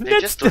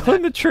 They're still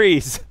in the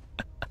trees.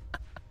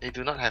 They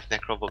do not have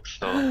Necro Books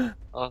though.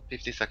 Oh,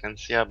 50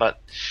 seconds, yeah, but...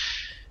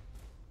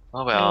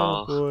 Oh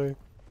well. Oh boy.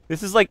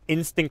 This is like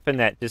instinct for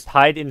Net. Just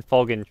hide in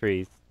fog in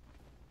trees.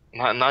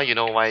 Now you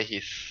know why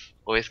he's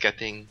always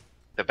getting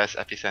the best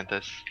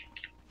epicenters.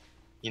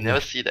 You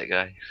never see that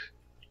guy.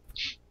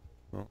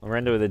 Well,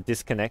 Orenda with a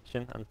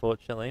disconnection,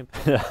 unfortunately.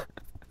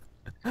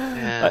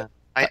 Yeah.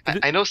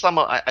 I know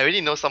I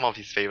already know some of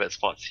his favorite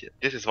spots here.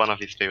 This is one of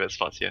his favorite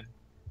spots here.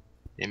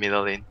 In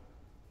middle lane.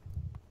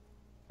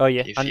 Oh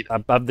yeah,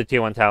 above the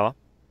tier 1 tower.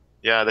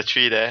 Yeah, the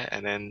tree there,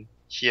 and then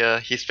here,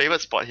 his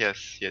favorite spot here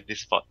is here, this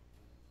spot.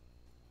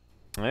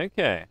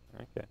 Okay.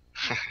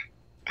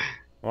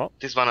 Well,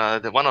 this one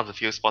one of the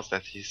few spots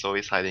that he's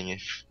always hiding in.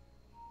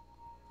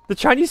 The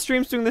Chinese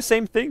stream's doing the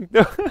same thing.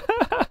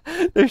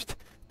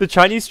 The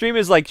Chinese stream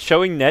is like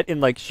showing Net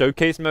in like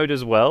showcase mode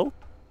as well.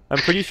 I'm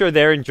pretty sure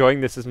they're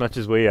enjoying this as much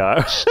as we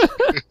are.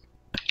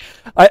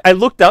 I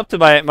looked up to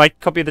my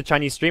copy of the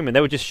Chinese stream and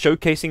they were just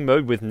showcasing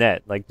mode with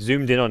Net, like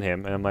zoomed in on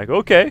him, and I'm like,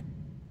 okay,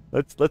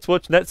 let's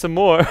watch Net some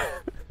more.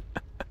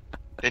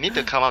 They need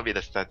to come up with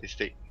a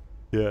statistic.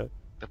 Yeah.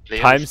 The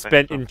time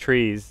spent in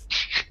trees.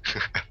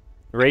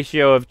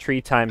 Ratio of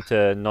tree time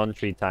to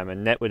non-tree time,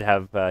 and Net would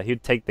have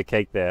he'd take the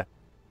cake there.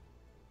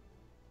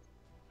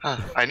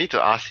 I need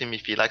to ask him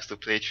if he likes to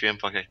play Tree and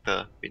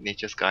Protector with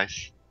Nature's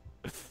Guys.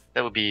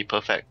 That would be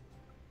perfect.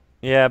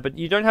 Yeah, but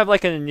you don't have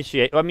like an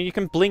initiate. I mean, you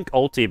can blink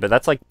ulti, but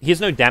that's like he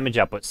has no damage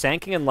output.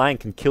 Sanking and Lion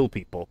can kill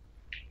people.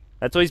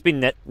 That's always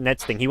been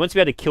Net's thing. He wants to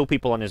be able to kill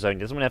people on his own. He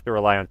doesn't want to have to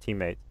rely on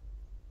teammates.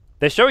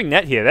 They're showing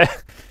Net here.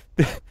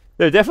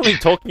 They're definitely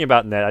talking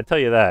about Net. I tell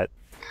you that.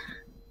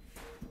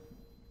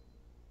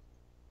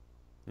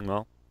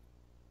 Well,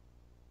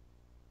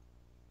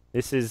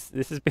 this has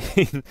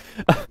been.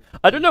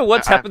 I don't know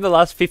what's happened the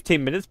last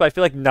 15 minutes, but I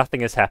feel like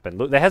nothing has happened.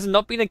 Look, there has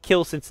not been a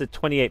kill since the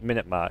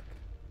 28-minute mark.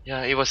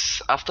 Yeah, it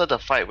was after the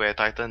fight where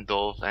Titan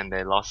dove and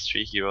they lost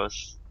 3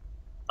 heroes.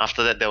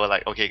 After that, they were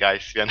like, okay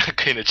guys, we are not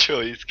going to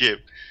throw this game.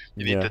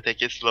 You need to take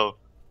it slow.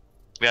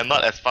 We are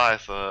not as far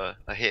as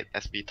ahead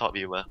as we thought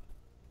we were.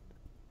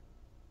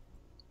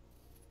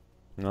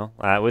 No,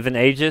 with an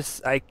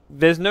Aegis,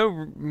 there's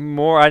no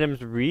more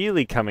items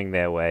really coming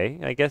their way.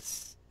 I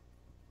guess.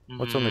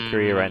 What's on the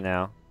courier right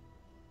now?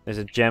 There's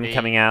a gem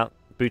coming out.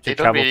 Boot to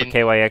travel for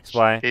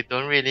KYXY. They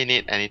don't really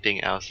need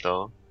anything else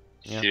though.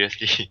 Yeah.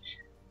 Seriously.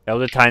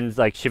 Elder Titan's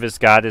like Shiva's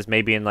Guard is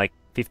maybe in like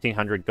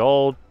 1500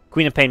 gold.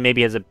 Queen of Pain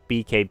maybe has a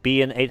BKB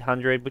in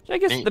 800, which I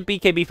guess the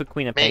BKB for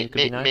Queen of Pain could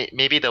be nice.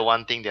 Maybe the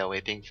one thing they're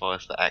waiting for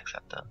is the Axe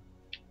Scepter.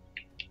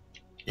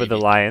 For the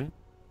lion.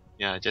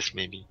 Yeah, just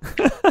maybe.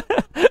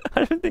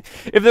 I don't think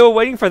if they were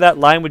waiting for that,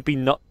 lion would be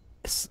not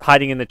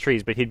hiding in the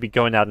trees, but he'd be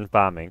going out and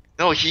farming.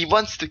 No, he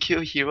wants to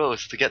kill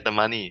heroes to get the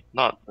money,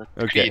 not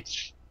the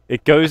creeps.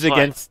 It goes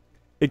against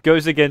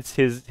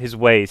his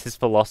ways, his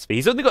philosophy.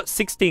 He's only got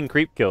 16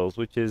 creep kills,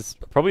 which is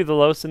probably the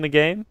lowest in the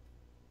game.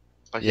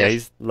 But yeah,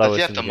 he's lowest. Does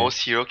he have the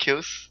most hero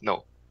kills?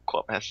 No,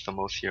 Quap has the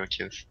most hero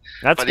kills.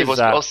 But it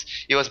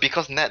was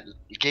because Ned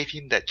gave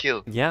him that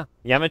kill. Yeah,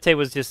 Yamate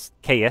was just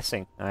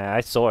KSing.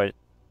 I saw it.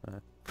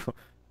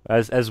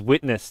 As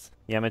witnessed,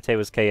 Yamate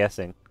was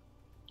KSing.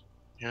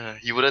 Yeah,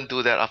 you wouldn't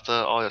do that after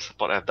all your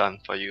support have done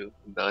for you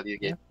in the earlier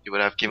game. You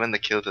would have given the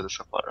kill to the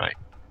support, right?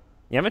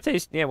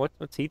 Yamate's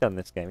what's he done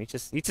this game? He's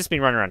just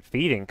been running around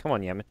feeding. Come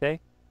on, Yamate.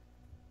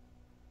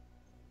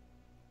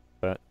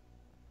 But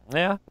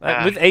yeah,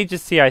 with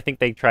Aegis here, I think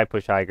they try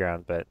push high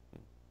ground, but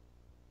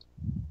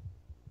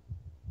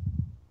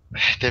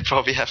they'll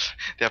probably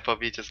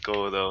just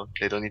go though.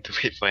 They don't need to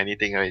wait for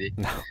anything already.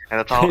 No. And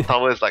the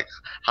tower is like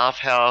half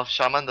health.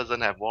 Shaman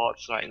doesn't have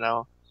wards right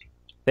now.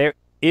 There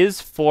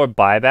is 4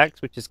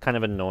 buybacks, which is kind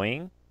of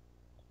annoying.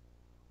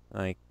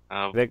 Like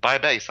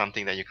buyback is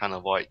something that you can't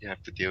avoid. You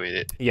have to deal with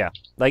it. Yeah,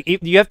 like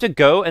you have to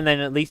go, and then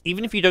at least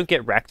even if you don't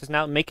get Raktus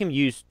now, make him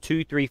use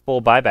 2, 3,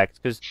 4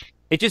 buybacks because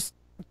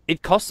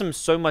it costs them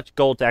so much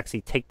gold to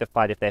actually take the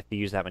fight if they have to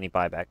use that many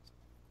buybacks.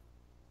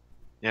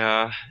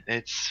 Yeah,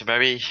 it's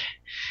very,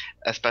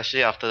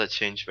 especially after the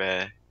change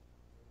where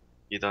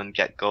you don't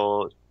get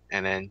gold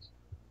and then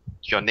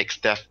your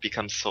next death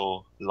becomes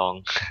so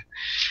long.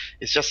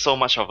 It's just so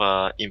much of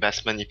a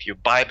investment. If you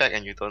buy back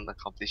and you don't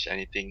accomplish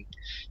anything,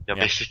 you're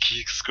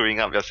basically screwing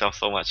up yourself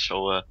so much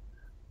over.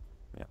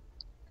 Yeah.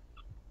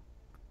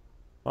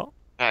 Well,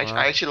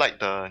 I actually like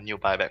the new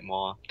buyback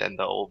more than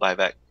the old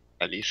buyback,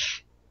 at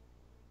least.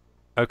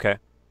 Okay.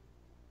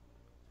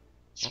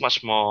 It's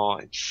much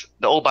more.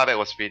 The old buyback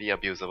was really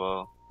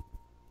abusable,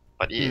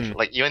 but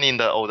even in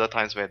the older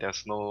times where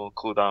there's no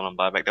cooldown on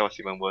buyback, that was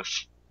even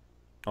worse.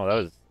 Oh,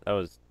 that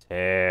was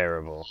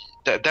terrible.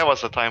 That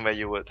was a time where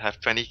you would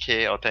have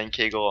 20k or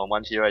 10k gold on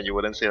one hero and you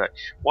wouldn't say like,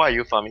 why are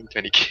you farming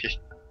 20k?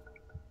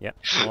 Yeah,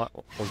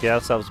 we'll get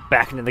ourselves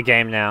back into the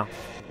game now.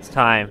 It's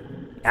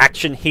time.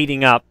 Action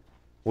heating up.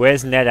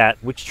 Where's Ned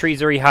at? Which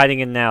trees are he hiding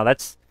in now?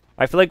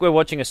 I feel like we're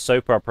watching a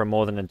soap opera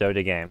more than a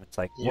Dota game. It's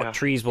like, what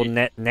trees will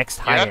Ned next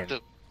hide in? You have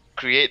to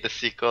create the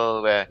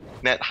sequel where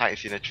Ned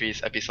hides in the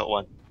trees, episode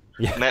 1.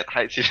 Yeah. Ned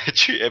hides in the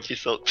tree,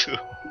 episode 2.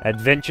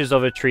 Adventures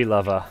of a Tree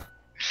Lover.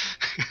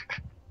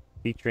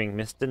 Featuring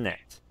Mr.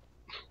 Net.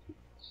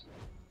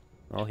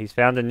 Well, he's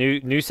found a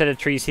new set of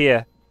trees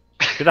here.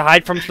 Gotta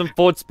hide from some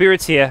Ford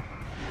spirits here.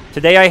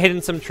 Today I hid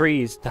in some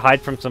trees to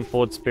hide from some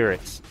Ford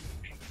spirits.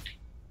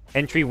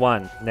 Entry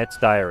 1, Net's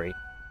Diary.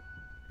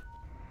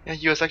 Yeah,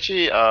 he was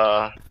actually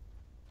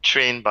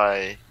trained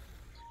by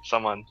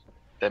someone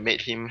that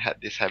made him had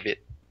this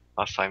habit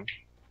last time.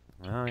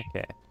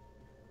 Okay.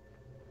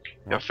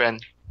 Your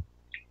friend.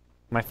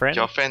 My friend?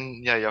 Your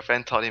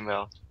friend taught him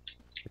well.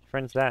 Which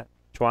friend's that?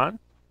 Chuan?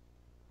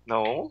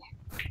 No.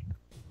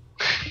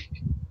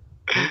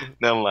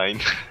 Never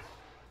mind.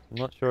 I'm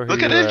not sure who.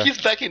 Look at him,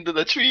 he's back into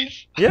the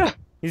trees. Yeah,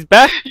 he's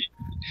back.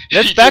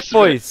 Let's back,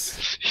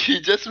 boys. He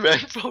just ran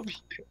from me.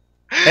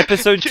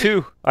 Episode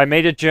 2. I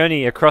made a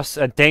journey across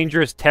a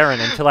dangerous terrain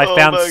until I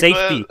found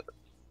safety. God.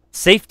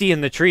 Safety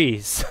in the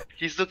trees.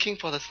 He's looking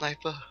for the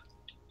sniper.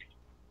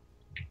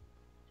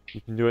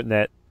 You can do it,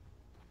 Net.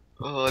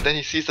 Oh, then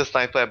he sees the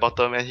sniper at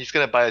bottom and he's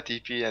gonna buy a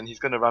TP and he's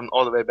gonna run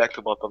all the way back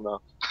to bottom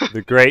now.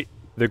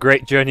 The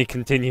great journey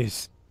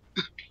continues.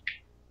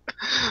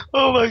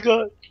 Oh my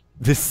god.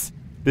 This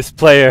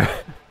player.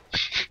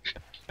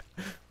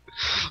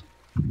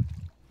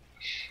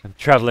 I'm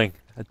traveling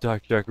a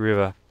dark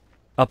river,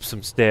 up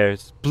some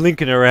stairs,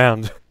 blinking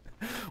around.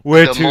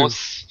 Where to?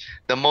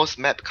 The most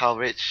map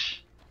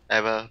coverage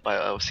ever by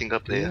a single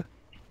player. Yeah.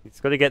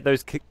 He's got to get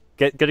those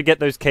get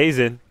those Ks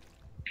in.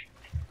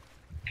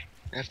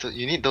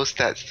 You need those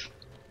stats.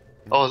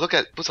 Oh, look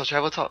at Boots of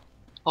Travel Top.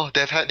 Oh,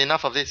 they've had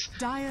enough of this.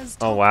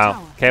 Oh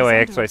wow,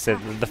 KYXY said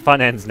the fun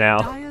ends now.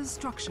 Dyer's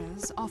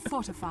structures are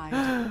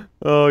fortified.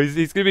 Oh,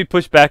 he's gonna be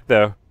pushed back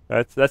though.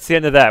 That's the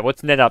end of that.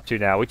 What's Ned up to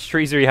now? Which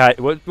trees are he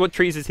what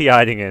trees is he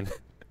hiding in?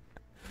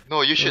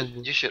 No, you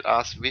should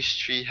ask which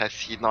tree has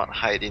he not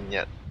hide in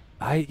yet.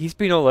 He's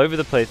been all over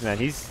the place, man.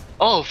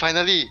 Oh,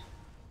 finally,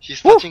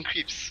 he's touching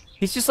creeps.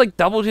 He's just like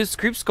doubled his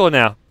creep score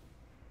now.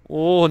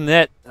 Oh,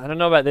 Ned, I don't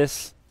know about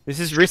this. This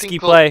is risky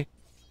play.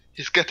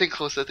 He's getting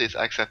closer to his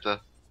Axe Scepter.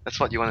 That's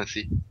what you want to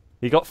see.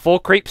 He got 4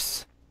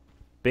 creeps.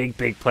 Big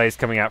plays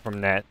coming out from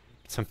Net.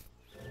 Some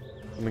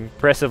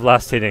impressive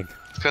last hitting.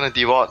 It's gonna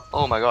deward.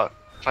 Oh my god.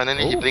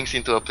 Finally he Ooh. blinks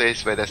into a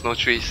place where there's no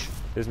trees.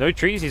 There's no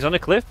trees, he's on a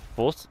cliff.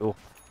 Force. Oh.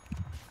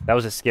 That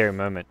was a scary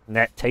moment.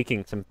 Net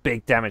taking some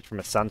big damage from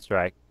a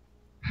Sunstrike.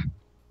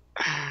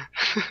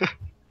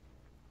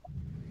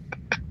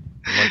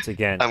 Once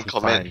again, I'm she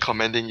finds-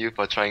 commending you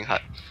for trying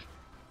hard.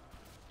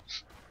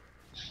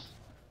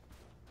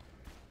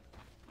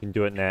 You can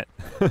do it, Net.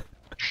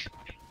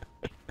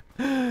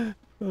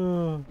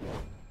 Oh.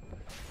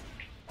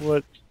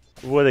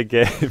 What a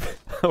game.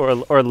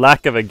 or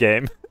lack of a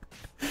game.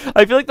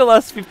 I feel like the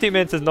last 15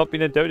 minutes has not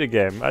been a Dota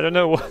game. I don't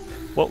know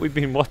what we've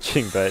been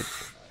watching, but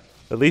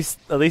at least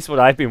what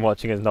I've been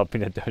watching has not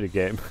been a Dota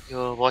game.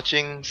 You're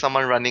watching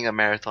someone running a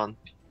marathon.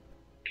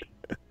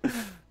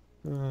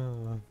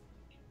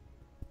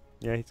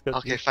 Yeah, he's got.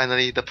 Okay,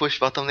 finally the push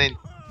bottom lane.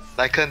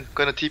 Lycan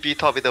gonna TP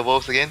top with the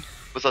wolves again.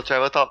 Puts a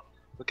travel top.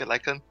 Look at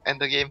Lycan. End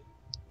the game.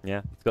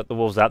 Yeah, he's got the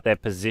wolves out there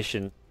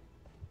positioned.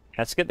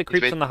 Has to get the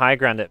creeps wait- on the high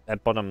ground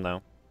at bottom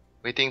though.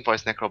 Waiting for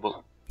his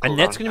necrobolt. And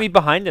Net's going to be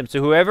behind him, so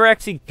whoever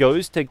actually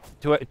goes to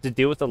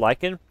deal with the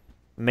Lycan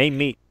may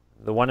meet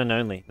the one and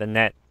only, the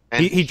Net.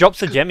 And He drops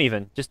the gem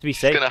even, just to be he's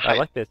safe. gonna I hide.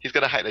 like this. He's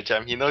gonna hide the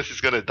gem. He knows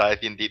he's gonna dive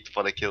in deep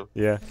for the kill.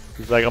 Yeah.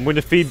 He's like, I'm going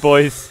to feed,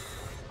 boys.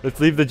 Let's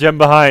leave the gem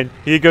behind.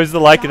 Here goes the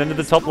Lycan into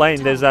the top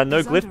lane. There's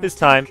no glyph this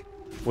time.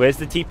 Where's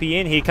the TP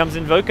in? Here comes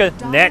Invoker.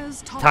 Net.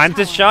 Time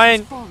to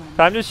shine.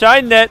 Time to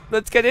shine, Net.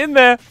 Let's get in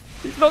there.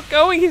 He's not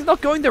going. He's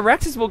not going. The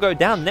Raxus will go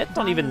down. Net's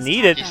not even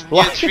needed. He's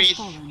near Lycan's trees.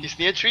 He's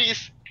near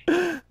trees.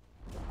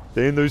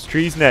 Stay in those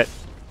trees, Net.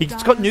 He's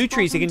got new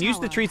trees. He can use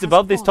the trees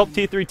above this top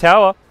tier 3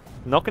 tower.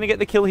 Not going to get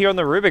the kill here on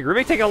the Rubik.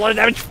 Rubik taking a lot of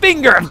damage.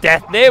 Finger of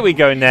death. There we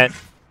go, Net.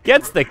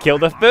 Gets the kill.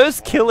 The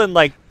first kill in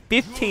like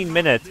 15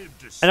 minutes.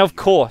 And of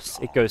course,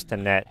 it goes to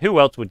Net. Who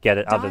else would get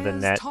it other than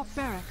Net?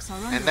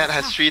 And that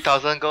has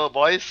 3,000 gold,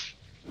 boys.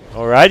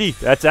 Alrighty,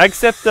 that's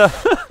Acceptor.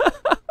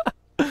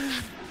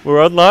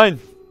 We're online.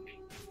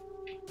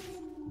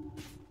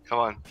 Come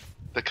on.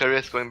 The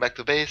courier's going back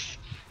to base.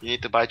 You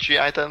need to buy 3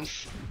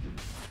 items.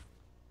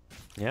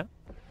 Yeah.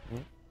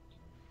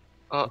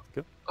 Oh,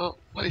 Go. oh,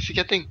 what is he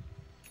getting?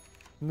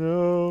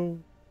 No.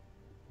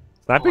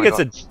 Sniper my gets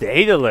God. a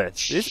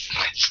dataless.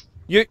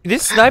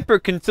 This sniper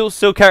can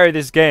still carry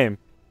this game.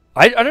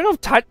 I don't know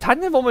if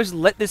Titan have almost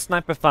let this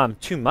sniper farm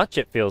too much,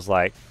 it feels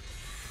like.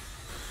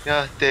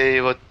 Yeah,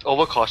 they were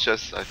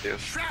overcautious, I feel.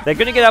 They're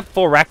going to get up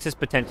 4 Raxus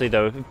potentially,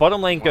 though. If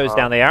bottom lane goes Wow.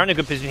 down, they are in a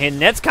good position here.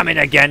 Net's coming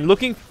again,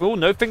 looking... Oh,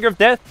 no Finger of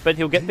Death, but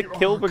he'll get the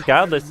kill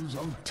regardless.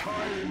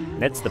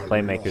 Net's the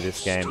playmaker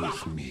this game.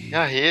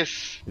 Yeah, he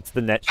is. It's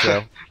the Net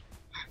show.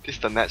 This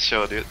is the net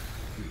show, dude.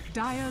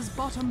 Dire's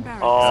bottom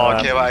barracks. Oh,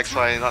 Uh,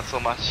 KYXY, not so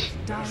much.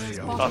 Dire's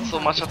Not bottom so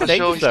much of the Thank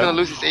show. you, He's sir. gonna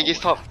lose his Aegis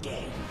top.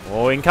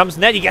 Oh, in comes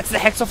Net. He gets the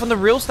Hex off on the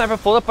real sniper,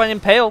 followed up by an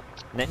Impale.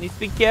 Net needs to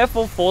be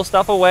careful. 4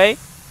 stuff away.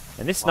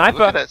 And this sniper...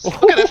 Look at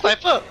that, look at that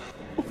sniper.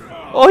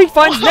 Oh, he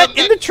finds Net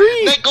in the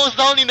trees! Net goes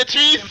down in the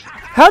trees.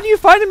 How do you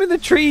find him in the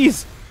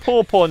trees?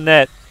 Poor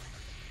Net.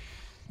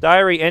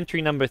 Diary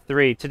entry number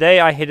 3.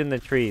 Today I hid in the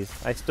trees.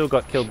 I still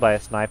got killed by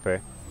a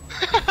sniper.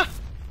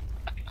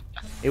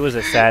 It was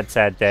a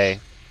sad day.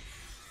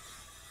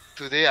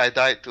 Today I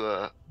died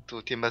to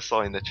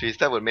Timbersaw in the trees.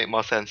 That would make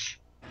more sense.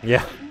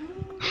 Yeah.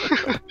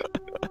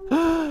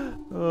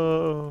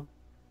 Oh.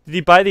 Did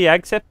he buy the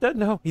Acceptor?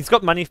 No, he's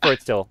got money for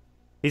it still.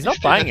 He's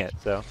not buying it,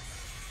 so...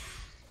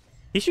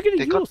 He should get a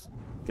They got- Yules.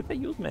 Get that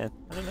Yules, man.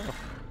 I don't know.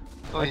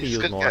 Oh, Might be he's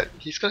used gonna more. get.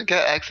 He's gonna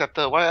get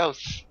Acceptor. Why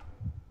else?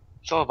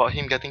 It's all about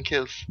him getting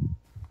kills.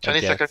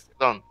 20 guess. seconds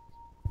down.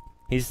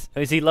 Is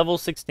he level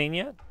 16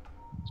 yet?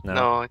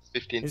 No, it's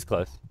 15. He's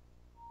close.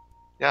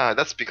 Yeah,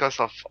 that's because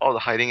of all the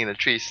hiding in the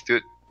trees,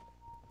 dude.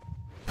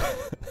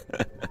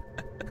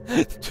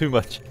 Too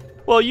much.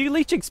 Well, you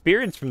leech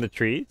experience from the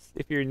trees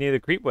if you're near the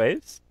creep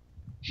waves.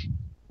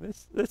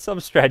 There's some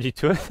strategy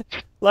to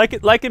it.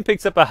 Lycan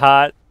picks up a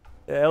heart.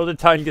 Elder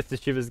Titan gets the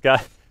shivers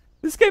guy.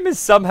 This game is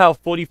somehow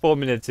 44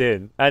 minutes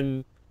in,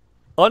 and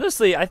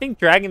honestly, I think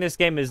dragging this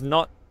game is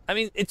not. I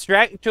mean, it's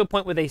dragged to a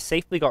point where they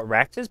safely got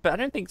Raxes, but I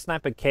don't think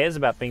Sniper cares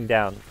about being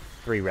down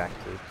 3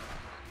 Raxes.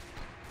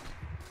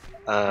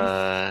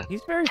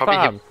 He's very Probably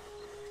farmed.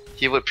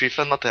 he would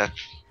prefer not to have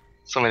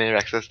so many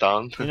Rexes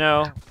down. You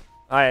know,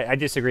 I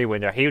disagree,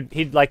 Winder.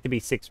 He'd like to be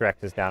 6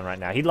 Raxes down right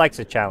now. He'd like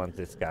to challenge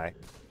this guy.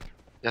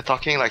 You're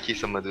talking like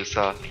he's a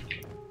Medusa.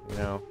 You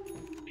know.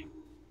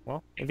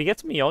 Well, if he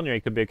gets Mjolnir, he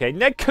could be okay.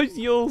 Net goes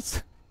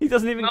Yules! He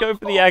doesn't even go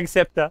for the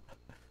Acceptor.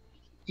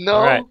 No!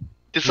 Alright.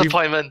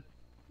 Disappointment.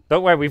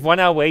 Don't worry, we've won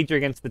our wager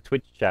against the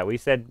Twitch chat. We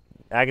said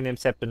Aghanim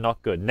Scepter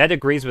not good. Ned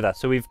agrees with us,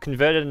 so we've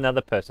converted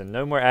another person.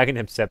 No more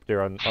Aghanim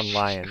Scepter on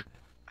Lion.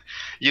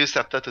 Use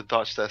Scepter to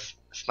dodge the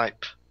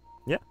snipe.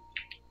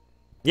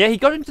 Yeah, he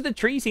got into the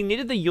trees. He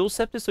needed the Yule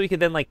Scepter so he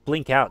could then, like,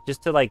 blink out.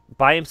 Just to, like,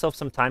 buy himself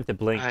some time to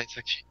blink.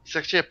 It's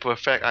actually a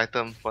perfect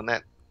item for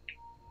Net.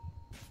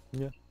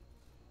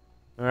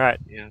 Alright,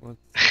 Yeah.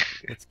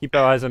 let's keep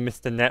our eyes on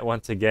Mr. Net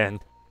once again.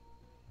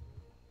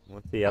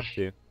 What's he up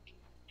to?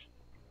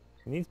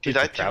 He needs boots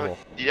of travel.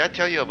 Did I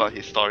tell you about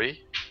his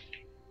story?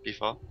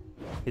 before?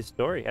 His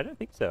story? I don't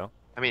think so.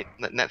 I mean,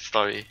 Net's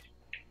story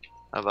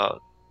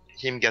about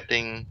him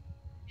getting.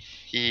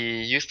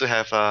 He used to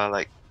have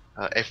like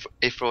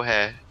afro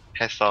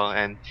hairstyle,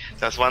 and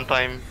there was one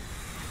time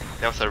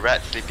there was a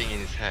rat sleeping in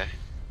his hair,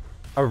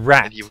 A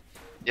rat. and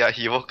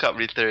he woke up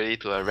literally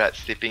to a rat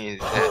sleeping in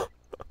his hair.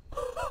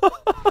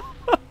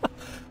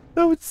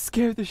 That would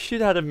scare the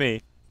shit out of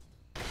me.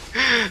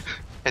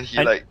 And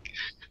he like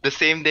the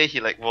same day he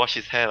like washed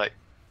his hair like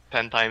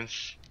 10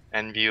 times,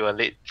 and we were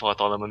late for a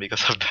tournament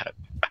because of that.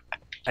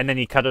 And then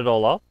he cut it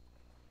all off?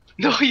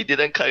 No, he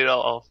didn't cut it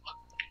all off.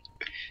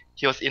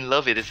 He was in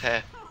love with his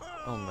hair.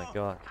 Oh my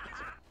god.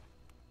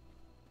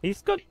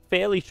 He's got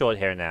fairly short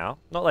hair now.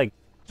 Not like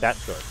that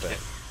short,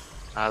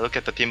 but... Look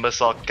at the Timber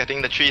Saw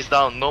getting the trees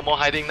down. No more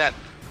hiding that.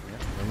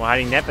 No more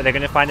hiding net, but they're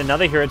going to find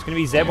another hero. It's going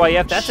to be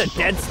ZYF. That's a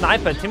dead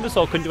sniper.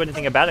 Timbersaw couldn't do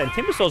anything about it, and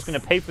Timbersaw's going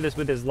to pay for this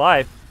with his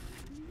life.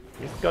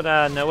 He's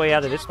got no way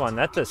out of this one.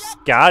 That's a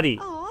Skadi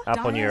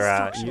up on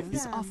your...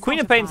 Queen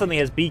of Pain suddenly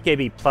has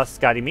BKB plus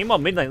Skadi. Meanwhile,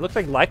 mid lane, it looks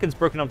like Lycan's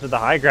broken onto the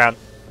high ground.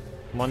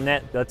 Come on,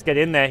 Net. Let's get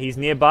in there. He's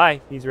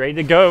nearby. He's ready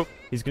to go.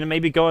 He's going to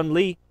maybe go on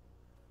Lee.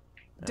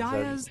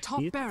 Dire's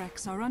top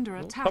barracks are under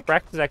attack. Top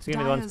Rax is actually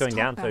going to be the ones going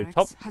down. So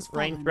top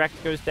range fallen. Rax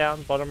goes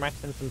down. Bottom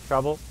Rax in some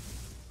trouble.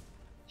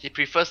 He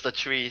prefers the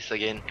trees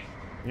again.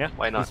 Yeah,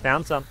 Why not? He's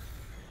found some.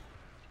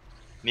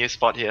 New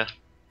spot here.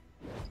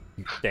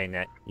 You stay,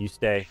 Net. You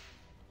stay.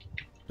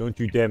 Don't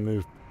you dare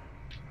move.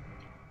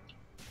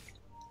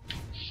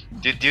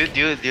 Do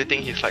you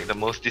think he's like the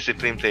most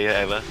disciplined player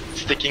ever?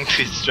 Sticking to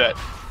his strat.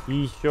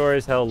 He sure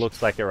as hell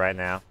looks like it right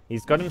now.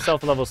 He's got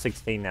himself a level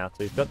 16 now,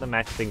 so he's got the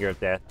match finger of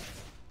death.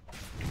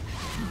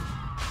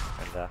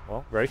 And,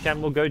 well,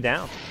 Roshan will go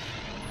down.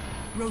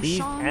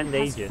 Steve and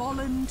has Agent.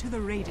 fallen to the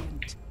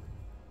Radiant.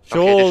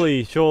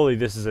 Surely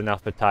this is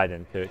enough for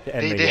Titan to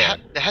end the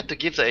game. They had to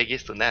give the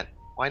Aegis to Net.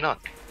 Why not?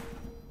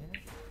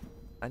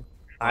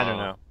 I don't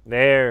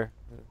know.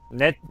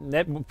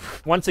 Net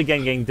once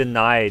again getting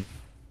denied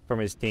from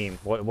his team.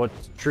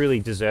 What's truly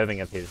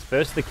deserving of his.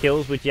 First the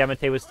kills, which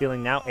Yamate was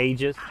stealing, now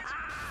Aegis.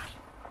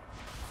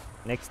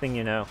 Next thing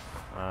you know,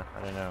 I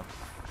don't know.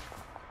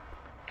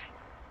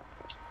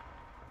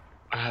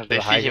 They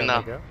see him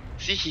now.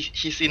 See,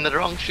 he's in the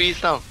wrong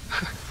trees now.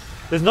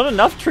 There's not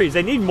enough trees.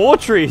 They need more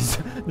trees.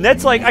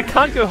 Ned's like, I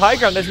can't go high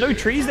ground. There's no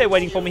trees there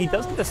waiting for me. He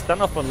does get the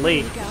stun off on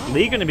Lee.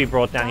 Lee going to be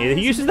brought down here.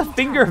 He uses the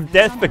finger of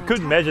death for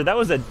good measure. That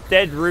was a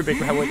dead Rubik,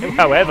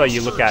 however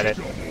you look at it.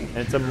 And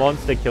it's a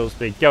monster kill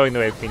streak going the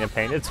way of Queen of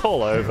Pain. It's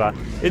all over.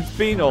 It's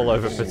been all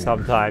over for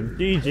some time.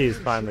 GG is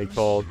finally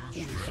called.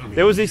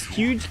 There was this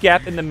huge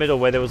gap in the middle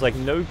where there was like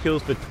no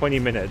kills for 20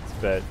 minutes,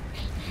 but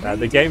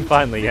the game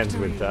finally ends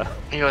with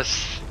It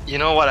was, you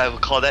know what I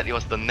would call that? It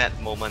was the Net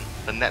moment.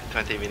 The Net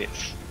 20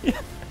 minutes.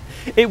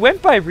 It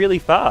went by really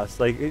fast.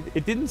 Like,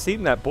 it didn't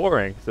seem that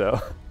boring, so...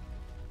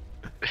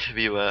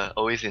 We were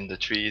always in the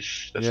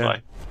trees, that's yeah.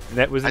 why.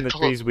 Net was in the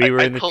trees, we were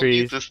in the trees. I told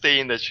you to stay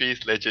in the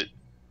trees, legit.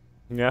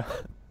 Yeah.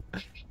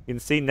 You can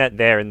see Net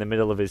there in the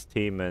middle of his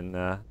team,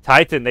 and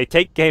Titan, they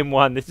take game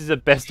one. This is a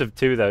best of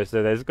two, though,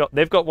 so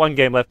they've got one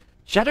game left.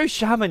 Shadow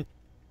Shaman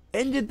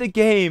ended the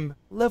game,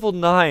 level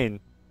 9.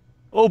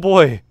 Oh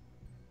boy.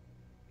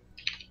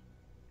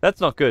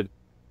 That's not good.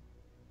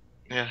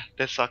 Yeah,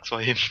 that sucks for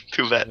him.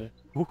 Too bad.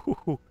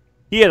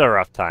 He had a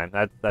rough time,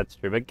 that's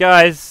true. But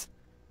guys,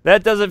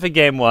 that does it for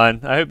game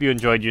 1. I hope you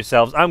enjoyed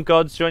yourselves. I'm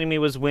Gods, joining me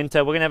was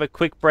Winter. We're going to have a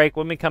quick break.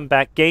 When we come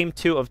back, game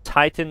 2 of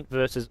Titan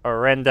versus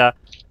Orenda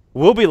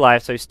will be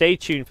live, so stay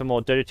tuned for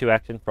more Dota 2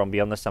 action from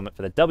Beyond the Summit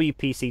for the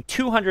WPC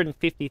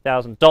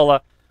 $250,000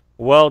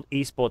 World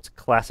Esports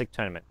Classic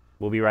Tournament.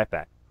 We'll be right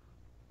back.